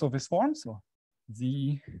sequence of this form. So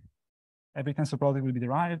every tensor product will be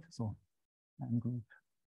derived. So M group,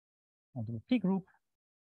 I'll do a P group.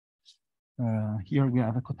 Here we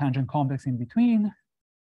have a cotangent complex in between.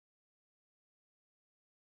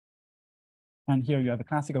 And here you have a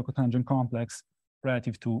classical cotangent complex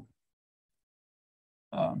relative to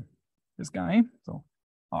this guy. So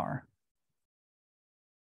R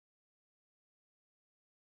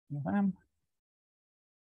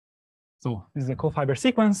So this is a co-fiber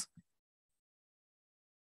sequence.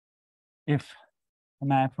 If the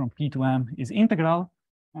map from P to M is integral,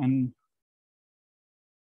 and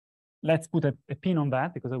let's put a pin on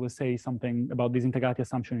that because I will say something about this integrality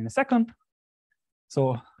assumption in a second.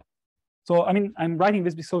 So I mean, I'm writing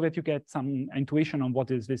this so that you get some intuition on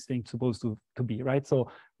what is this thing supposed to be, right? So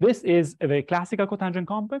this is a very classical cotangent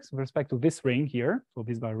complex with respect to this ring here. So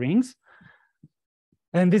these are rings.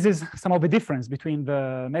 And this is some of the difference between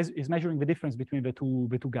is measuring the difference between the two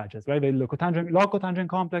gadgets, right? The log cotangent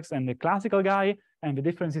complex and the classical guy, and the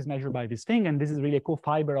difference is measured by this thing. And this is really a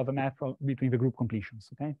co-fiber of a map between the group completions,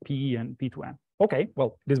 okay? P and P to M. Okay,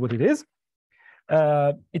 well, this is what it is.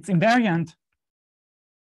 It's invariant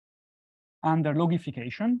under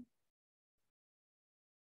logification.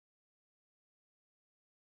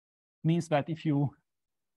 Means that if you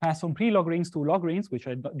pass from pre-log rings to log rings, which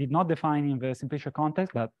I did not define in the simplistic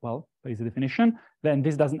context, but well, there is a definition, then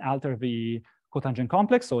this doesn't alter the cotangent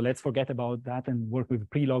complex. So let's forget about that and work with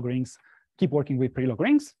pre-log rings, keep working with pre-log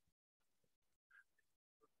rings.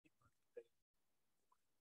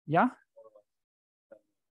 Yeah.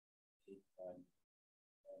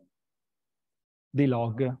 The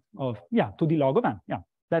log of, yeah, to the log of M. Yeah,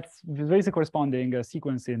 there is a corresponding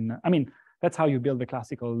sequence in, I mean, that's how you build the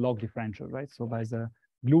classical log differential, right? So by the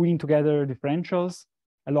gluing together differentials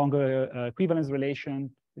along a equivalence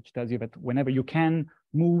relation, which tells you that whenever you can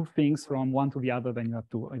move things from one to the other, then you have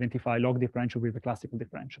to identify log differential with the classical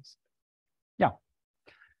differentials. Yeah.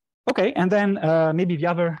 Okay, and then maybe the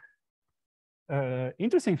other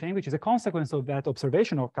interesting thing, which is a consequence of that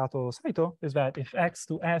observation of Kato and Saito, is that if X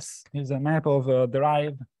to S is a map of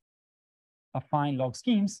derived affine log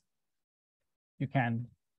schemes, you can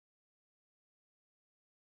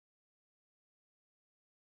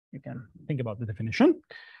think about the definition.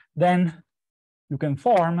 Then you can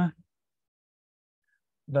form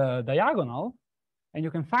the diagonal, and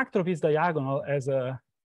you can factor this diagonal as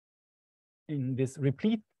in this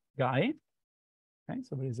replete guy. Okay,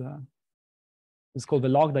 so there is it's called the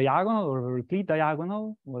log diagonal or a replete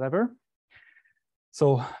diagonal, whatever.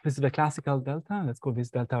 So this is the classical delta. Let's call this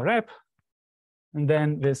delta rep. And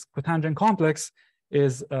then this cotangent complex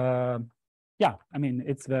is, yeah, I mean,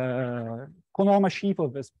 it's the conormal sheaf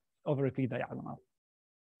of this of a replete diagonal.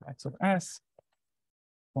 Right, so S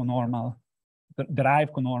conormal, the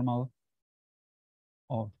derived conormal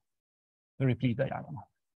of the replete diagonal.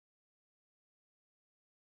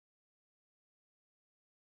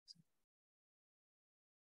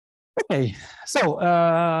 Okay, so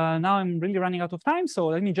now I'm really running out of time. So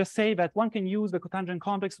let me just say that one can use the cotangent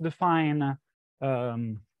complex to define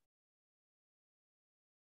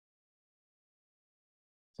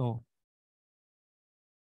so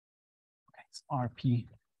okay, it's RP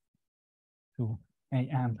to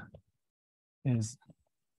AM is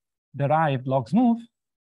derived log smooth.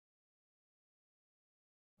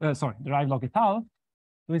 Sorry, derived log et al.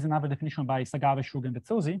 There is another definition by Sagave, Shug, and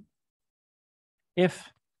Vezzosi.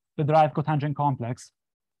 If the derived cotangent complex,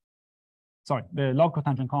 sorry, the log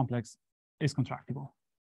cotangent complex is contractible.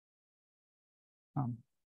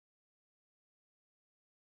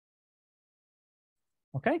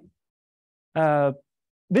 Okay.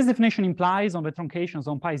 This definition implies on the truncations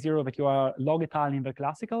on pi 0 that you are log et al in the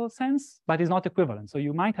classical sense, but is not equivalent. So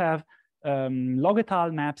you might have log et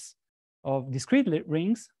al maps of discrete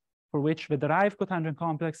rings for which the derived cotangent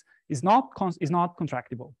complex is not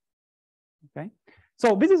contractible. Okay.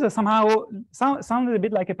 So this is somehow sounded a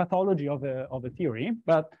bit like a pathology of a theory,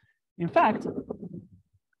 but in fact,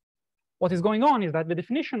 what is going on is that the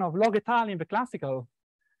definition of log et al in the classical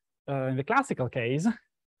case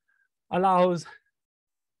allows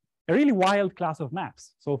a really wild class of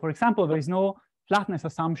maps. So for example, there is no flatness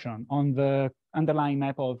assumption on the underlying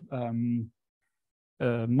map of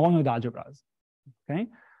monoid algebras. Okay.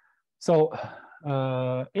 So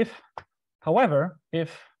however,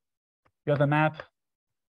 if you have a map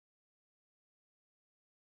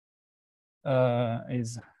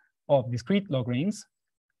is of discrete log rings,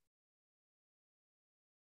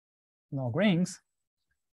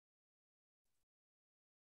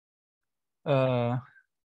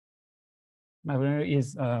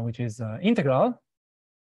 which is integral.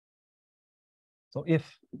 So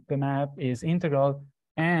if the map is integral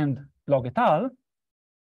and log et al,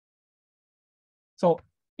 so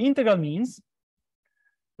integral means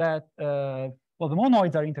that well, the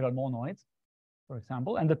monoids are integral monoids, for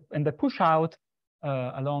example, and the push out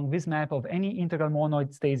along this map of any integral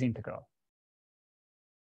monoid stays integral.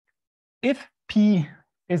 If P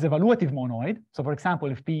is evaluative monoid, so for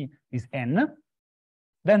example, if P is n,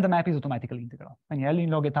 then the map is automatically integral. And the L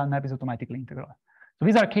in log et al map is automatically integral. So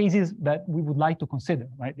these are cases that we would like to consider,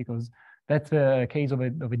 right? Because that's the case of a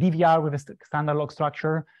DVR with a standard log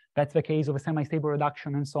structure. That's the case of a semi-stable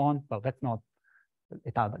reduction and so on. Well, that's not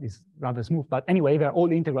état, but it's rather smooth. But anyway, they're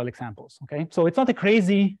all integral examples, okay? So it's not a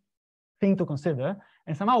crazy thing to consider.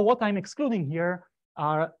 And somehow what I'm excluding here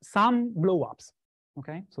are some blow-ups,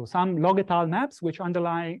 okay? So some log-étal maps which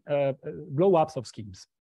underlie blow-ups of schemes.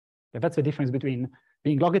 Okay, that's the difference between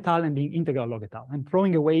being log-étal and being integral log-étal. I'm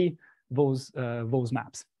throwing away those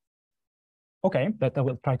maps. Okay, that I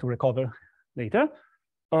will try to recover later.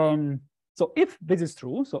 So if this is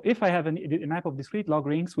true, so if I have a map of discrete log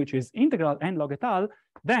rings which is integral and log-étal,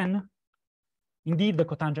 then indeed the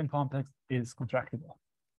cotangent complex is contractible.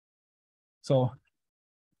 So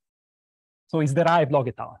it's derived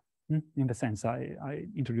log-étal in the sense I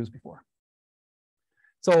introduced before.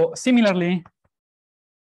 So similarly,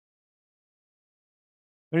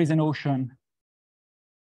 there is a notion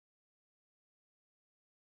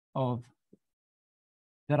of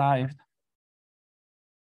derived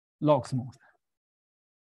log smooth,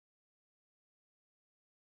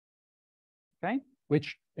 okay,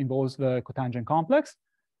 which involves the cotangent complex.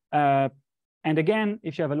 And again,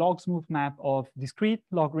 if you have a log smooth map of discrete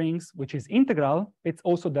log rings, which is integral, it's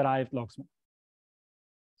also derived log smooth.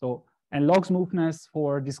 So, and log smoothness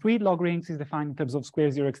for discrete log rings is defined in terms of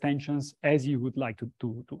square zero extensions, as you would like to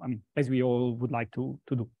I mean, as we all would like to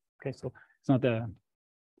do. Okay, so it's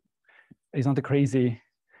not a crazy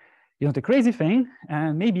thing.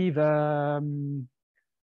 And maybe the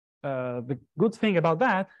good thing about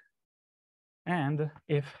that, and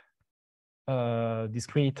if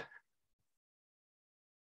discrete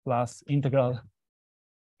plus integral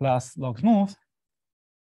plus log smooth,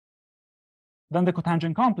 then the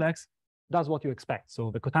cotangent complex does what you expect. So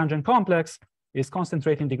the cotangent complex is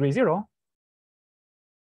concentrated in degree 0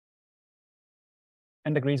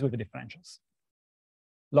 and agrees with the differentials,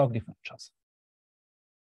 log differentials.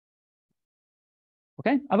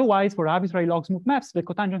 Okay. Otherwise, for arbitrary log smooth maps, the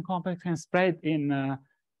cotangent complex can spread in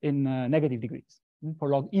negative degrees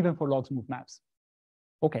even for log smooth maps.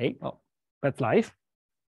 Okay. Well, that's life.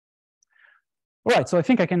 All right. So I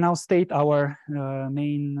think I can now state our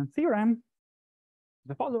main theorem.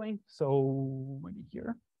 The following. So maybe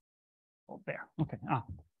here. Oh, there. Okay.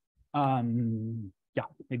 Yeah,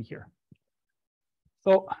 maybe here.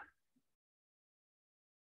 So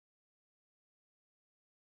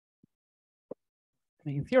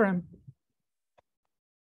main theorem.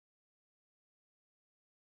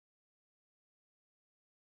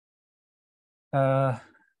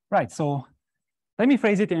 Right. So let me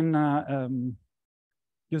phrase it in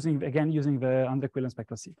using the underequivalent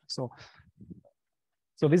spectral sequence.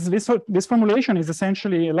 So this formulation is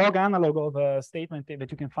essentially a log analog of a statement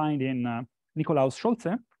that you can find in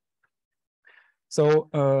Nikolaus-Scholze. So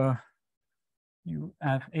you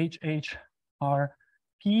have HHRP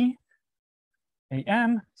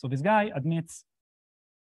AM. So this guy admits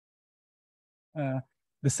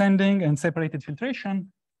descending and separated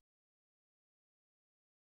filtration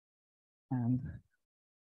and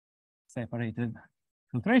separated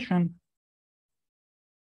filtration.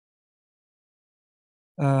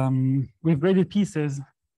 With graded pieces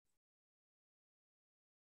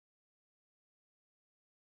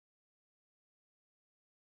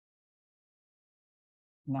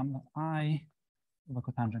lambda I of a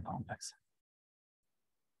cotangent complex.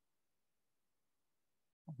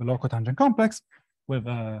 The low cotangent complex with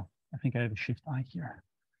I think I have a shift I here,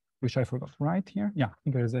 which I forgot to write here. Yeah, I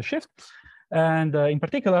think there is a shift. And in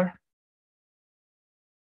particular,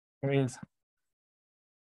 there is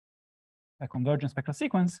a convergent spectral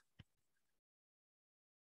sequence.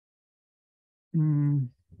 So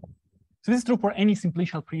this is true for any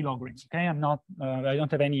simplicial pre-log rings. Okay, I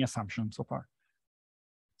don't have any assumption so far.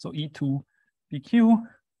 So E2 PQ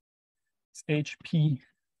is HP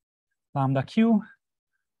lambda Q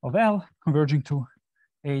of L converging to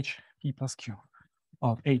H P plus Q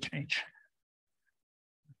of HH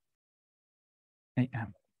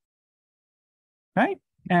AM. Okay,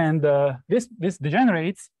 and this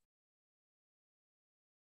degenerates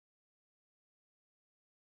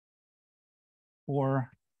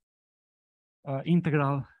for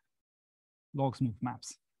integral log smooth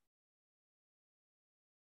maps.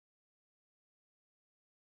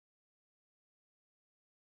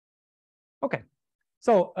 Okay,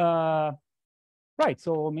 so right,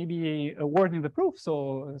 so maybe a word in the proof.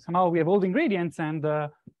 So somehow we have all the ingredients, and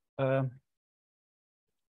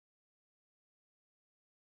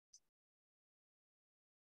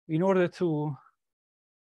in order to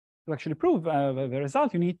actually prove the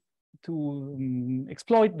result, you need to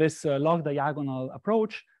exploit this log diagonal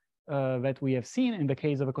approach that we have seen in the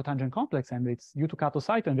case of a cotangent complex, and it's due to Kato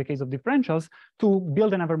Saito in the case of differentials, to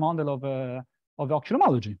build another model of the Hochschild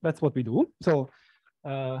homology. That's what we do. So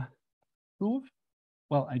prove,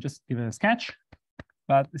 well, I just give a sketch,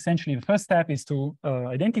 but essentially the first step is to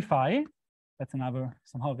identify, that's another,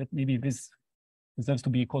 somehow that maybe this deserves to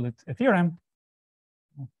be called a theorem.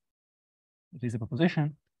 It is a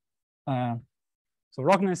proposition. So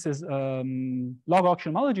Rognes is log Hochschild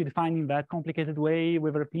homology defined in that complicated way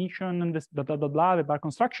with a repetition and this blah, blah, blah, blah, with bar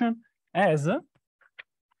construction as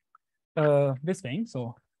this thing.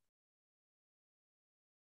 So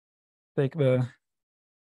take the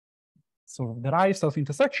sort of derived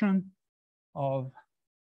self-intersection of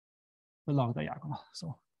the log diagonal.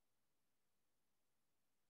 So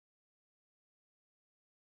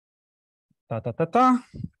ta ta ta ta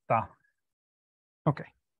ta. Okay.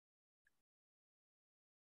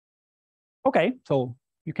 Okay, so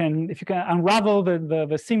you can, if you can unravel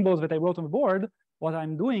the symbols that I wrote on the board, what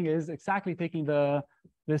I'm doing is exactly taking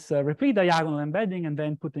this replete diagonal embedding and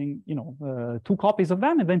then putting, you know, 2 copies of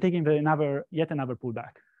them and then taking yet another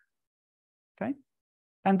pullback. Okay,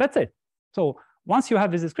 and that's it. So once you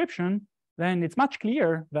have this description, then it's much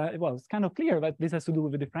clearer that, well, it's kind of clear that this has to do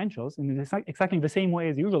with the differentials, and it's exactly the same way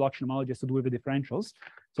as the usual Hochschild homology has to do with the differentials.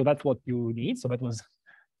 So that's what you need. So that was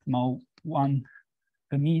now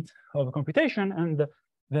the meat of a computation. And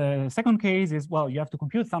the second case is, well, you have to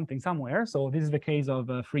compute something somewhere. So this is the case of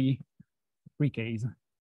a free case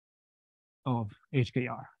of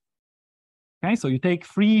HKR. Okay, so you take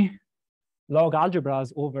free log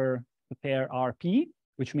algebras over the pair RP,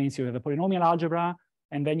 which means you have a polynomial algebra,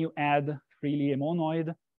 and then you add freely a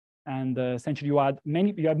monoid, and essentially you add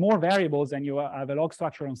more variables, and you have a log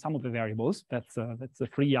structure on some of the variables. That's a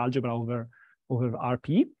free algebra over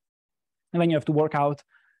RP. And then you have to work out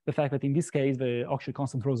the fact that in this case, the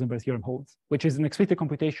Hochschild-Kostant-Rosenberg theorem holds, which is an explicit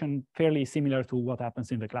computation fairly similar to what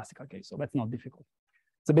happens in the classical case. So that's not difficult.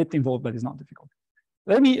 It's a bit involved, but it's not difficult.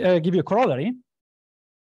 Let me give you a corollary.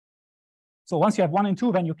 So once you have 1 and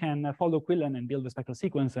 2, then you can follow Quillen and build the spectral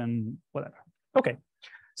sequence and whatever. Okay.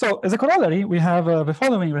 So as a corollary, we have the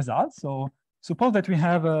following results. So suppose that we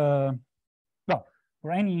have, well,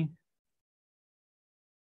 for any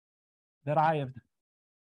derived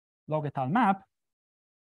log et al map,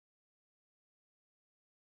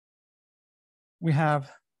 we have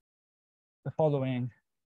the following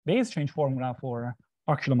base change formula for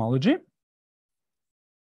Hochschild homology.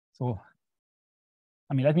 So,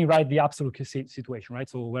 I mean, let me write the absolute situation, right?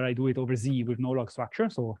 So where I do it over Z with no log structure.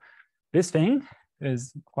 So this thing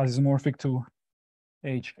is quasi-isomorphic to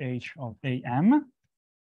HH of AM.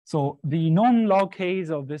 So the non-log case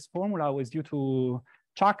of this formula was due to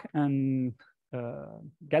Chuck and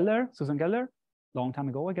Susan Geller, long time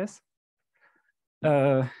ago, I guess.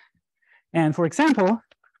 And for example,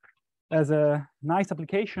 as a nice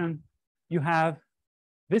application, you have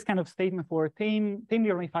this kind of statement for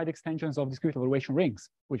tamely ramified extensions of discrete evaluation rings,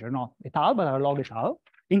 which are not et al, but are log et al,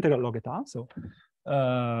 integral log et al. So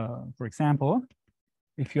for example,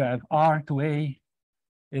 if you have R to A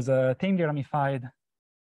is a tamely ramified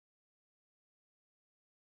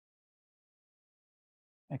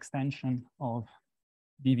extension of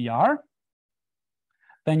DVR,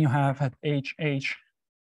 then you have at HH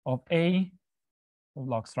of A of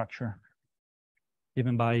log structure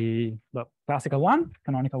given by the classical one,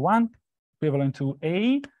 canonical one, equivalent to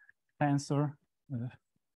A tensor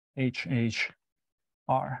HH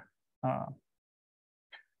R. R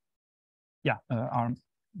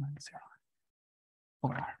minus 0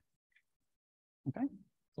 over R. Okay,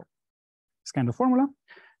 so this kind of formula.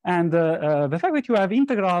 And the fact that you have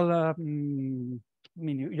integral, I mean,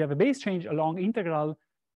 you have a base change along integral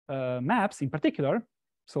maps in particular.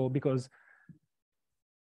 So because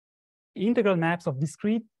integral maps of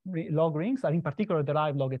discrete log rings are in particular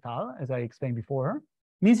derived log et al, as I explained before,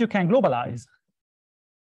 means you can globalize.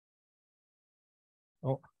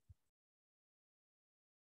 So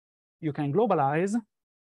you can globalize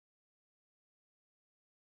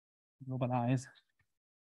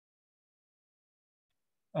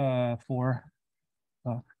for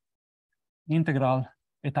integral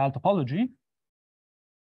et al topology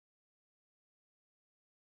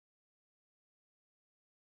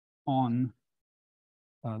on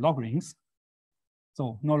log rings.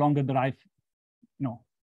 So no longer derive,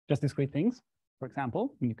 just discrete things, for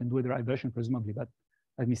example. You can do a derived version presumably, but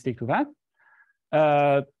let me stick to that.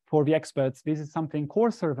 For the experts, this is something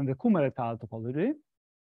coarser than the Kummer et al topology,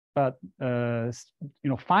 but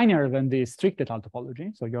finer than the strict et al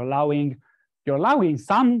topology. So you're allowing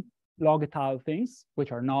some log et al things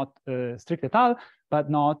which are not strict et al, but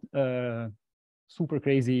not super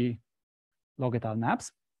crazy log et al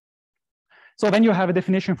maps. So then you have a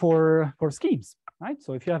definition for schemes, right?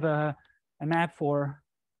 So if you have a map for,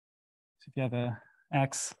 if you have a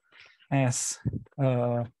X, S,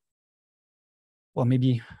 well,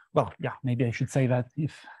 maybe, well, yeah, maybe I should say that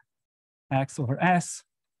if X over S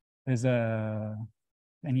is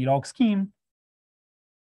any log scheme,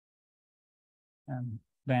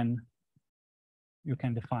 then you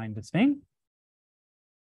can define this thing,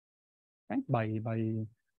 okay, by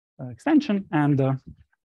extension, and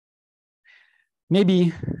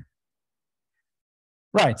maybe,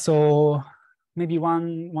 right, so maybe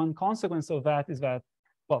one consequence of that is that,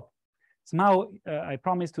 well, somehow I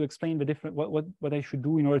promised to explain the different, what I should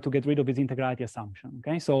do in order to get rid of this integrality assumption,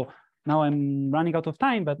 okay? So now I'm running out of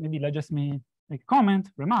time, but maybe let just me make a comment,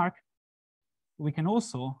 remark. We can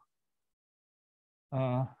also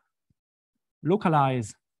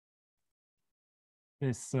localize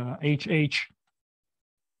this HH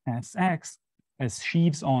as X as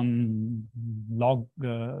sheaves on log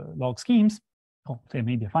schemes, or say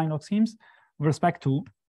maybe affine log schemes, with respect to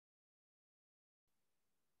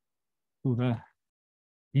the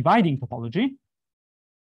dividing topology.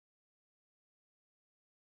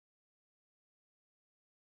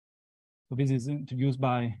 So this is introduced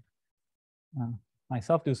by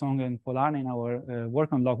myself, Doosung, and Paul Arne in our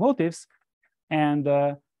work on log motives. And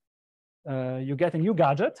you get a new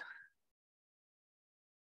gadget,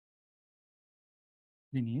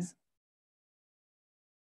 Linis,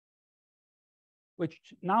 which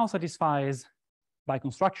now satisfies by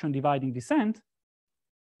construction dividing descent,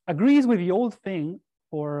 agrees with the old thing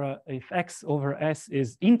for if X over S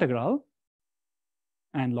is integral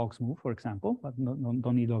and log smooth, for example, but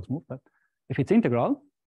don't need log smooth, but if it's integral,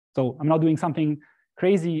 so I'm not doing something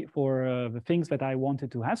crazy for the things that I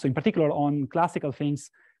wanted to have. So in particular on classical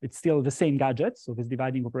things, it's still the same gadget. So this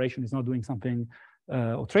dividing operation is not doing something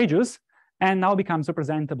outrageous, and now becomes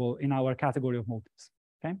representable in our category of motives.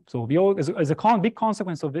 Okay, so as a big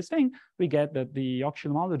consequence of this thing, we get that the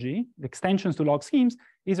Hochschild homology, the extensions to log schemes,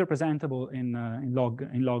 is representable in log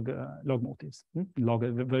motives, log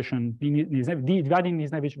version, dividing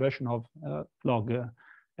Nisnevich version of log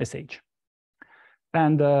SH.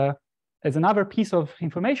 And as another piece of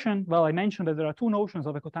information, well, I mentioned that there are two notions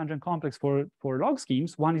of a cotangent complex for log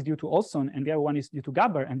schemes. One is due to Olson, and the other one is due to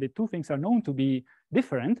Gabber, and the two things are known to be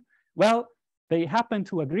different. Well, they happen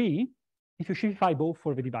to agree if you sheafify both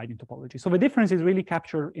for the dividing topology. So the difference is really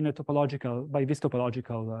captured in a topological, by this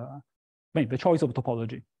topological, the choice of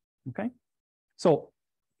topology, okay? So,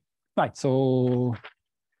 right, so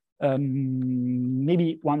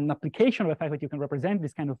maybe one application of the fact that you can represent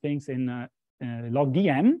these kind of things in log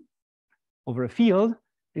DM over a field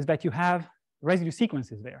is that you have residue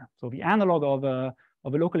sequences there. So the analog of a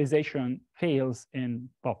localization fails in,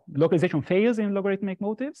 well, localization fails in logarithmic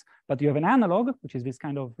motives, but you have an analog, which is this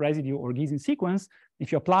kind of residue or Gisin sequence.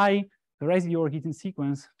 If you apply the residue or Gisin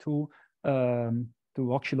sequence to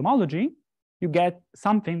Hochschild homology, you get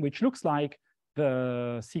something which looks like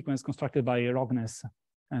the sequence constructed by Rognes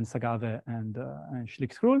and Sagave and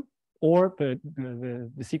Schlick-Skrull, or the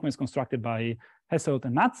sequence constructed by Hesselholt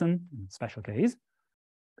and Madsen, in special case.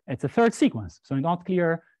 It's a third sequence, so it's not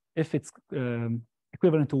clear if it's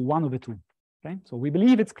equivalent to one of the two. Okay, so we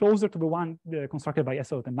believe it's closer to the one constructed by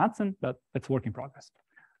Hesselholt and Madsen, but it's work in progress.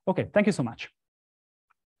 Okay, thank you so much.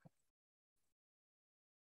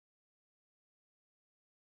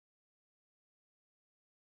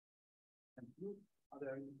 Are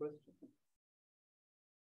there any questions?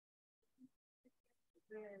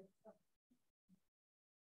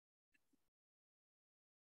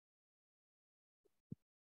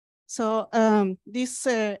 So this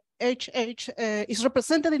HH is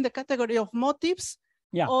represented in the category of motives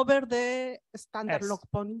over the standard log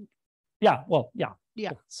point. Yeah, well, yeah.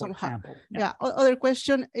 Yeah, somehow. Example, yeah. Other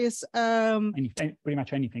question is pretty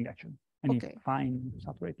much anything actually. Any fine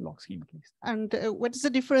saturated log scheme at least. And what is the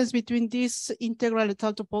difference between this integral et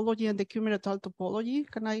al topology and the Kummer et al topology?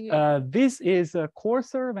 Can I? This is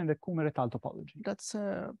coarser than the Kummer et al topology. That's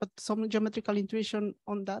but some geometrical intuition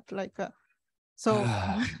on that, like. So,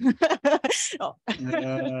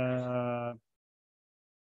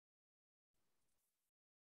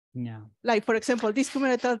 yeah. Like for example, this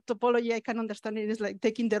Kummer et al topology, I can understand it is like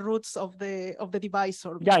taking the roots of the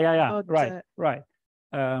divisor. Yeah. But, right.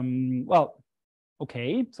 Well,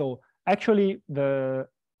 okay. So actually, depends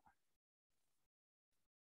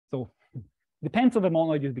on the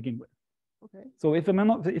monoid you begin with. Okay. So if the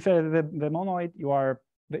monoid if the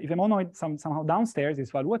monoid somehow downstairs is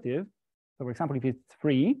valuative. So for example, if it's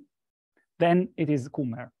free, then it is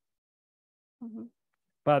Kummer.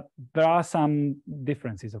 But there are some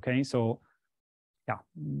differences, okay? So yeah,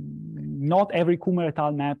 not every Kummer et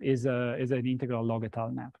al. Map is an integral log et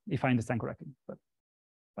al. Map, if I understand correctly. But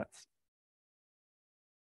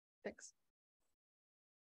Thanks.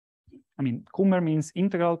 I mean, Kummer means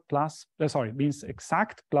integral plus, sorry, means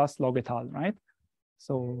exact plus log et al., right?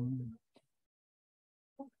 So,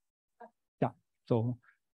 yeah, so,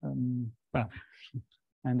 well,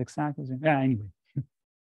 and exact is, yeah, anyway,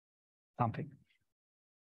 something.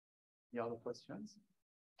 Any other questions?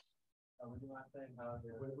 Would you mind saying how I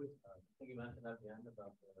think you mentioned at the end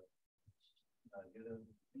about the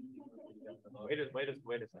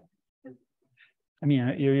wait a second. I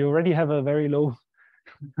mean, you already have a very low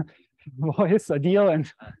voice, a deal, and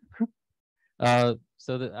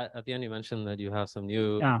so at the end you mentioned that you have some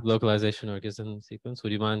new yeah. localization or Gison sequence.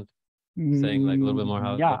 Would you mind saying like a little bit more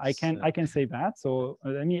how? Yeah, I can say that. So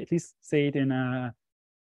let me at least say it in a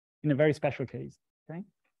very special case. Okay,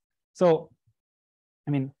 so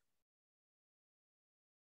I mean,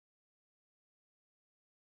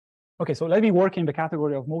 okay, so let me work in the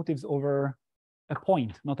category of motives over a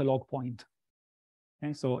point, not a log point.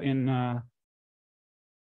 Okay, so in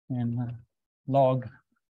log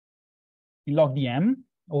dm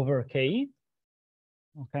over k,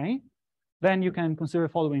 okay, then you can consider the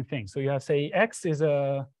following things. So you have, say, x is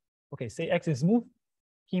a, okay, say x is smooth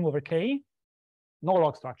scheme over k, no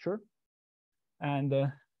log structure, and so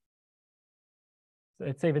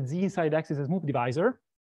let's say that z inside x is a smooth divisor.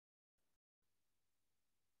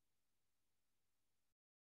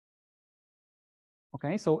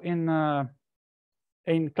 Okay, so in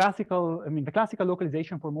classical, I mean, the classical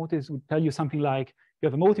localization for motives would tell you something like you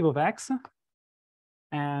have a motive of x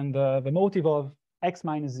and the motive of x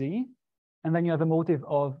minus z, and then you have a motive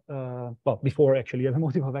of, well, before actually you have a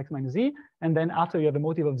motive of x minus z, and then after you have a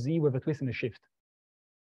motive of z with a twist and a shift.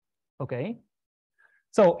 Okay,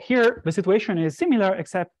 so here the situation is similar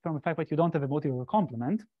except from the fact that you don't have a motive of a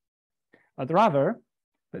complement, but rather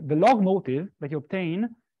the log motive that you obtain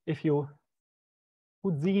if you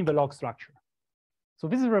put z in the log structure. So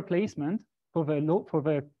this is a replacement for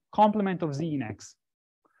the complement of z in x.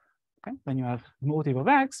 Okay, then you have the motive of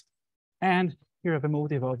x, and here you have a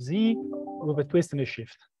motive of z with a twist and a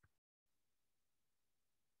shift.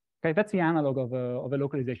 Okay, that's the analog of a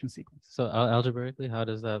localization sequence. So algebraically, how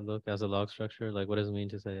does that look as a log structure? Like, what does it mean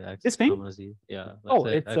to say x, this thing? comma, z? Yeah. Oh,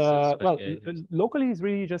 it's well, locally is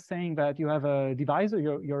really just saying that you have a divisor.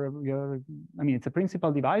 I mean, it's a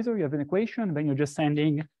principal divisor. You have an equation, then you're just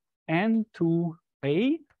sending n to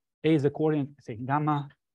a. A is the coordinate, say gamma,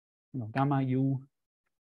 gamma u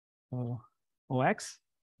ox,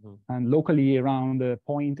 and locally around the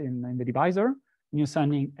point in the divisor, and you're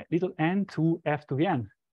sending little n to f to the n,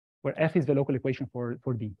 where f is the local equation for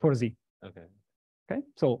z. Okay. Okay.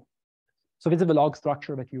 So this is the log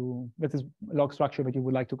structure that you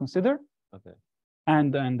would like to consider. Okay.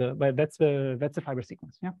 And but that's the fiber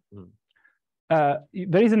sequence. Yeah.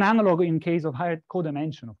 There is an analog in case of higher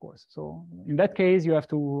codimension, of course. So in that case, you have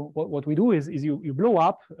to what we do is you blow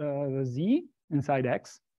up z inside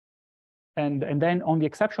x, and then on the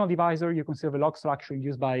exceptional divisor you consider the log structure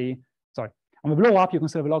induced by on the blow up you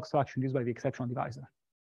consider the log structure induced by the exceptional divisor.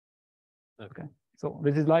 Okay. So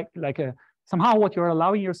this is like a somehow what you're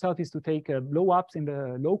allowing yourself is to take blow ups in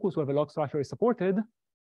the locus where the log structure is supported.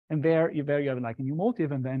 And there you have like a new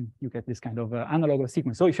motive, and then you get this kind of analog of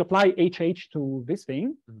sequence. So if you apply HH to this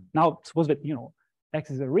thing, now suppose that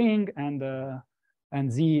x is a ring and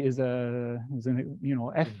z is a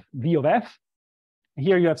f v of f.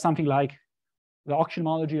 Here you have something like the Hochschild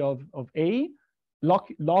homology of a log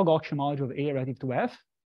Hochschild homology of a relative to f,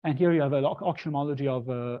 and here you have a log Hochschild homology of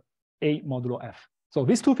a modulo f. So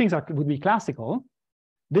these two things would be classical.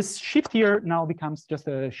 This shift here now becomes just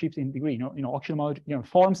a shift in degree. Hochschild homology,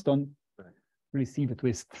 forms don't really see the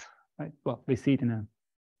twist, right? Well, they see it in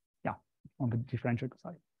on the differential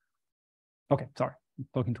side. Okay, sorry, I'm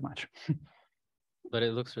talking too much. But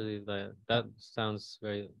it looks really that sounds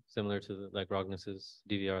very similar to like Rognes's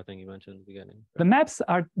DVR thing you mentioned at the beginning. Right? The maps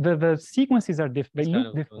are the sequences are different. They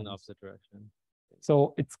look different. In the opposite direction.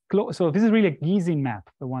 So it's close. So this is really a Gisin map,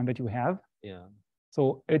 the one that you have. Yeah.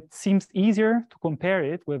 So it seems easier to compare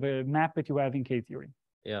it with a map that you have in K-theory.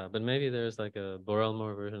 Yeah, but maybe there's like a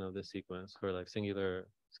Borel-Moore version of this sequence for like singular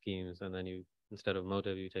schemes, and then you instead of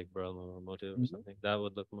motive you take Borel-Moore or motive or something. That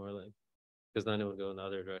would look more like, because then it would go in the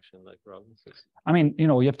other direction like Rognes. I mean,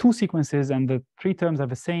 you have two sequences and the three terms are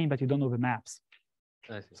the same, but you don't know the maps.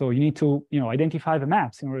 I see. So you need to identify the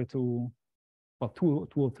maps in order to, well, two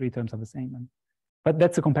or three terms are the same. But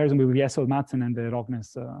that's a comparison with the Madsen and the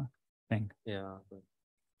Rognes thing. Yeah. But...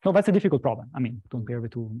 No, that's a difficult problem. I mean, to compare the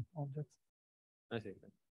two objects. I see.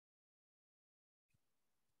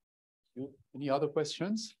 Any other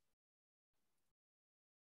questions?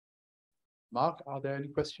 Mark, are there any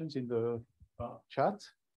questions in the chat?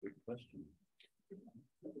 Good question.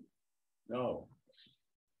 No.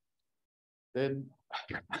 Then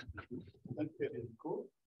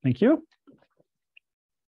Thank you.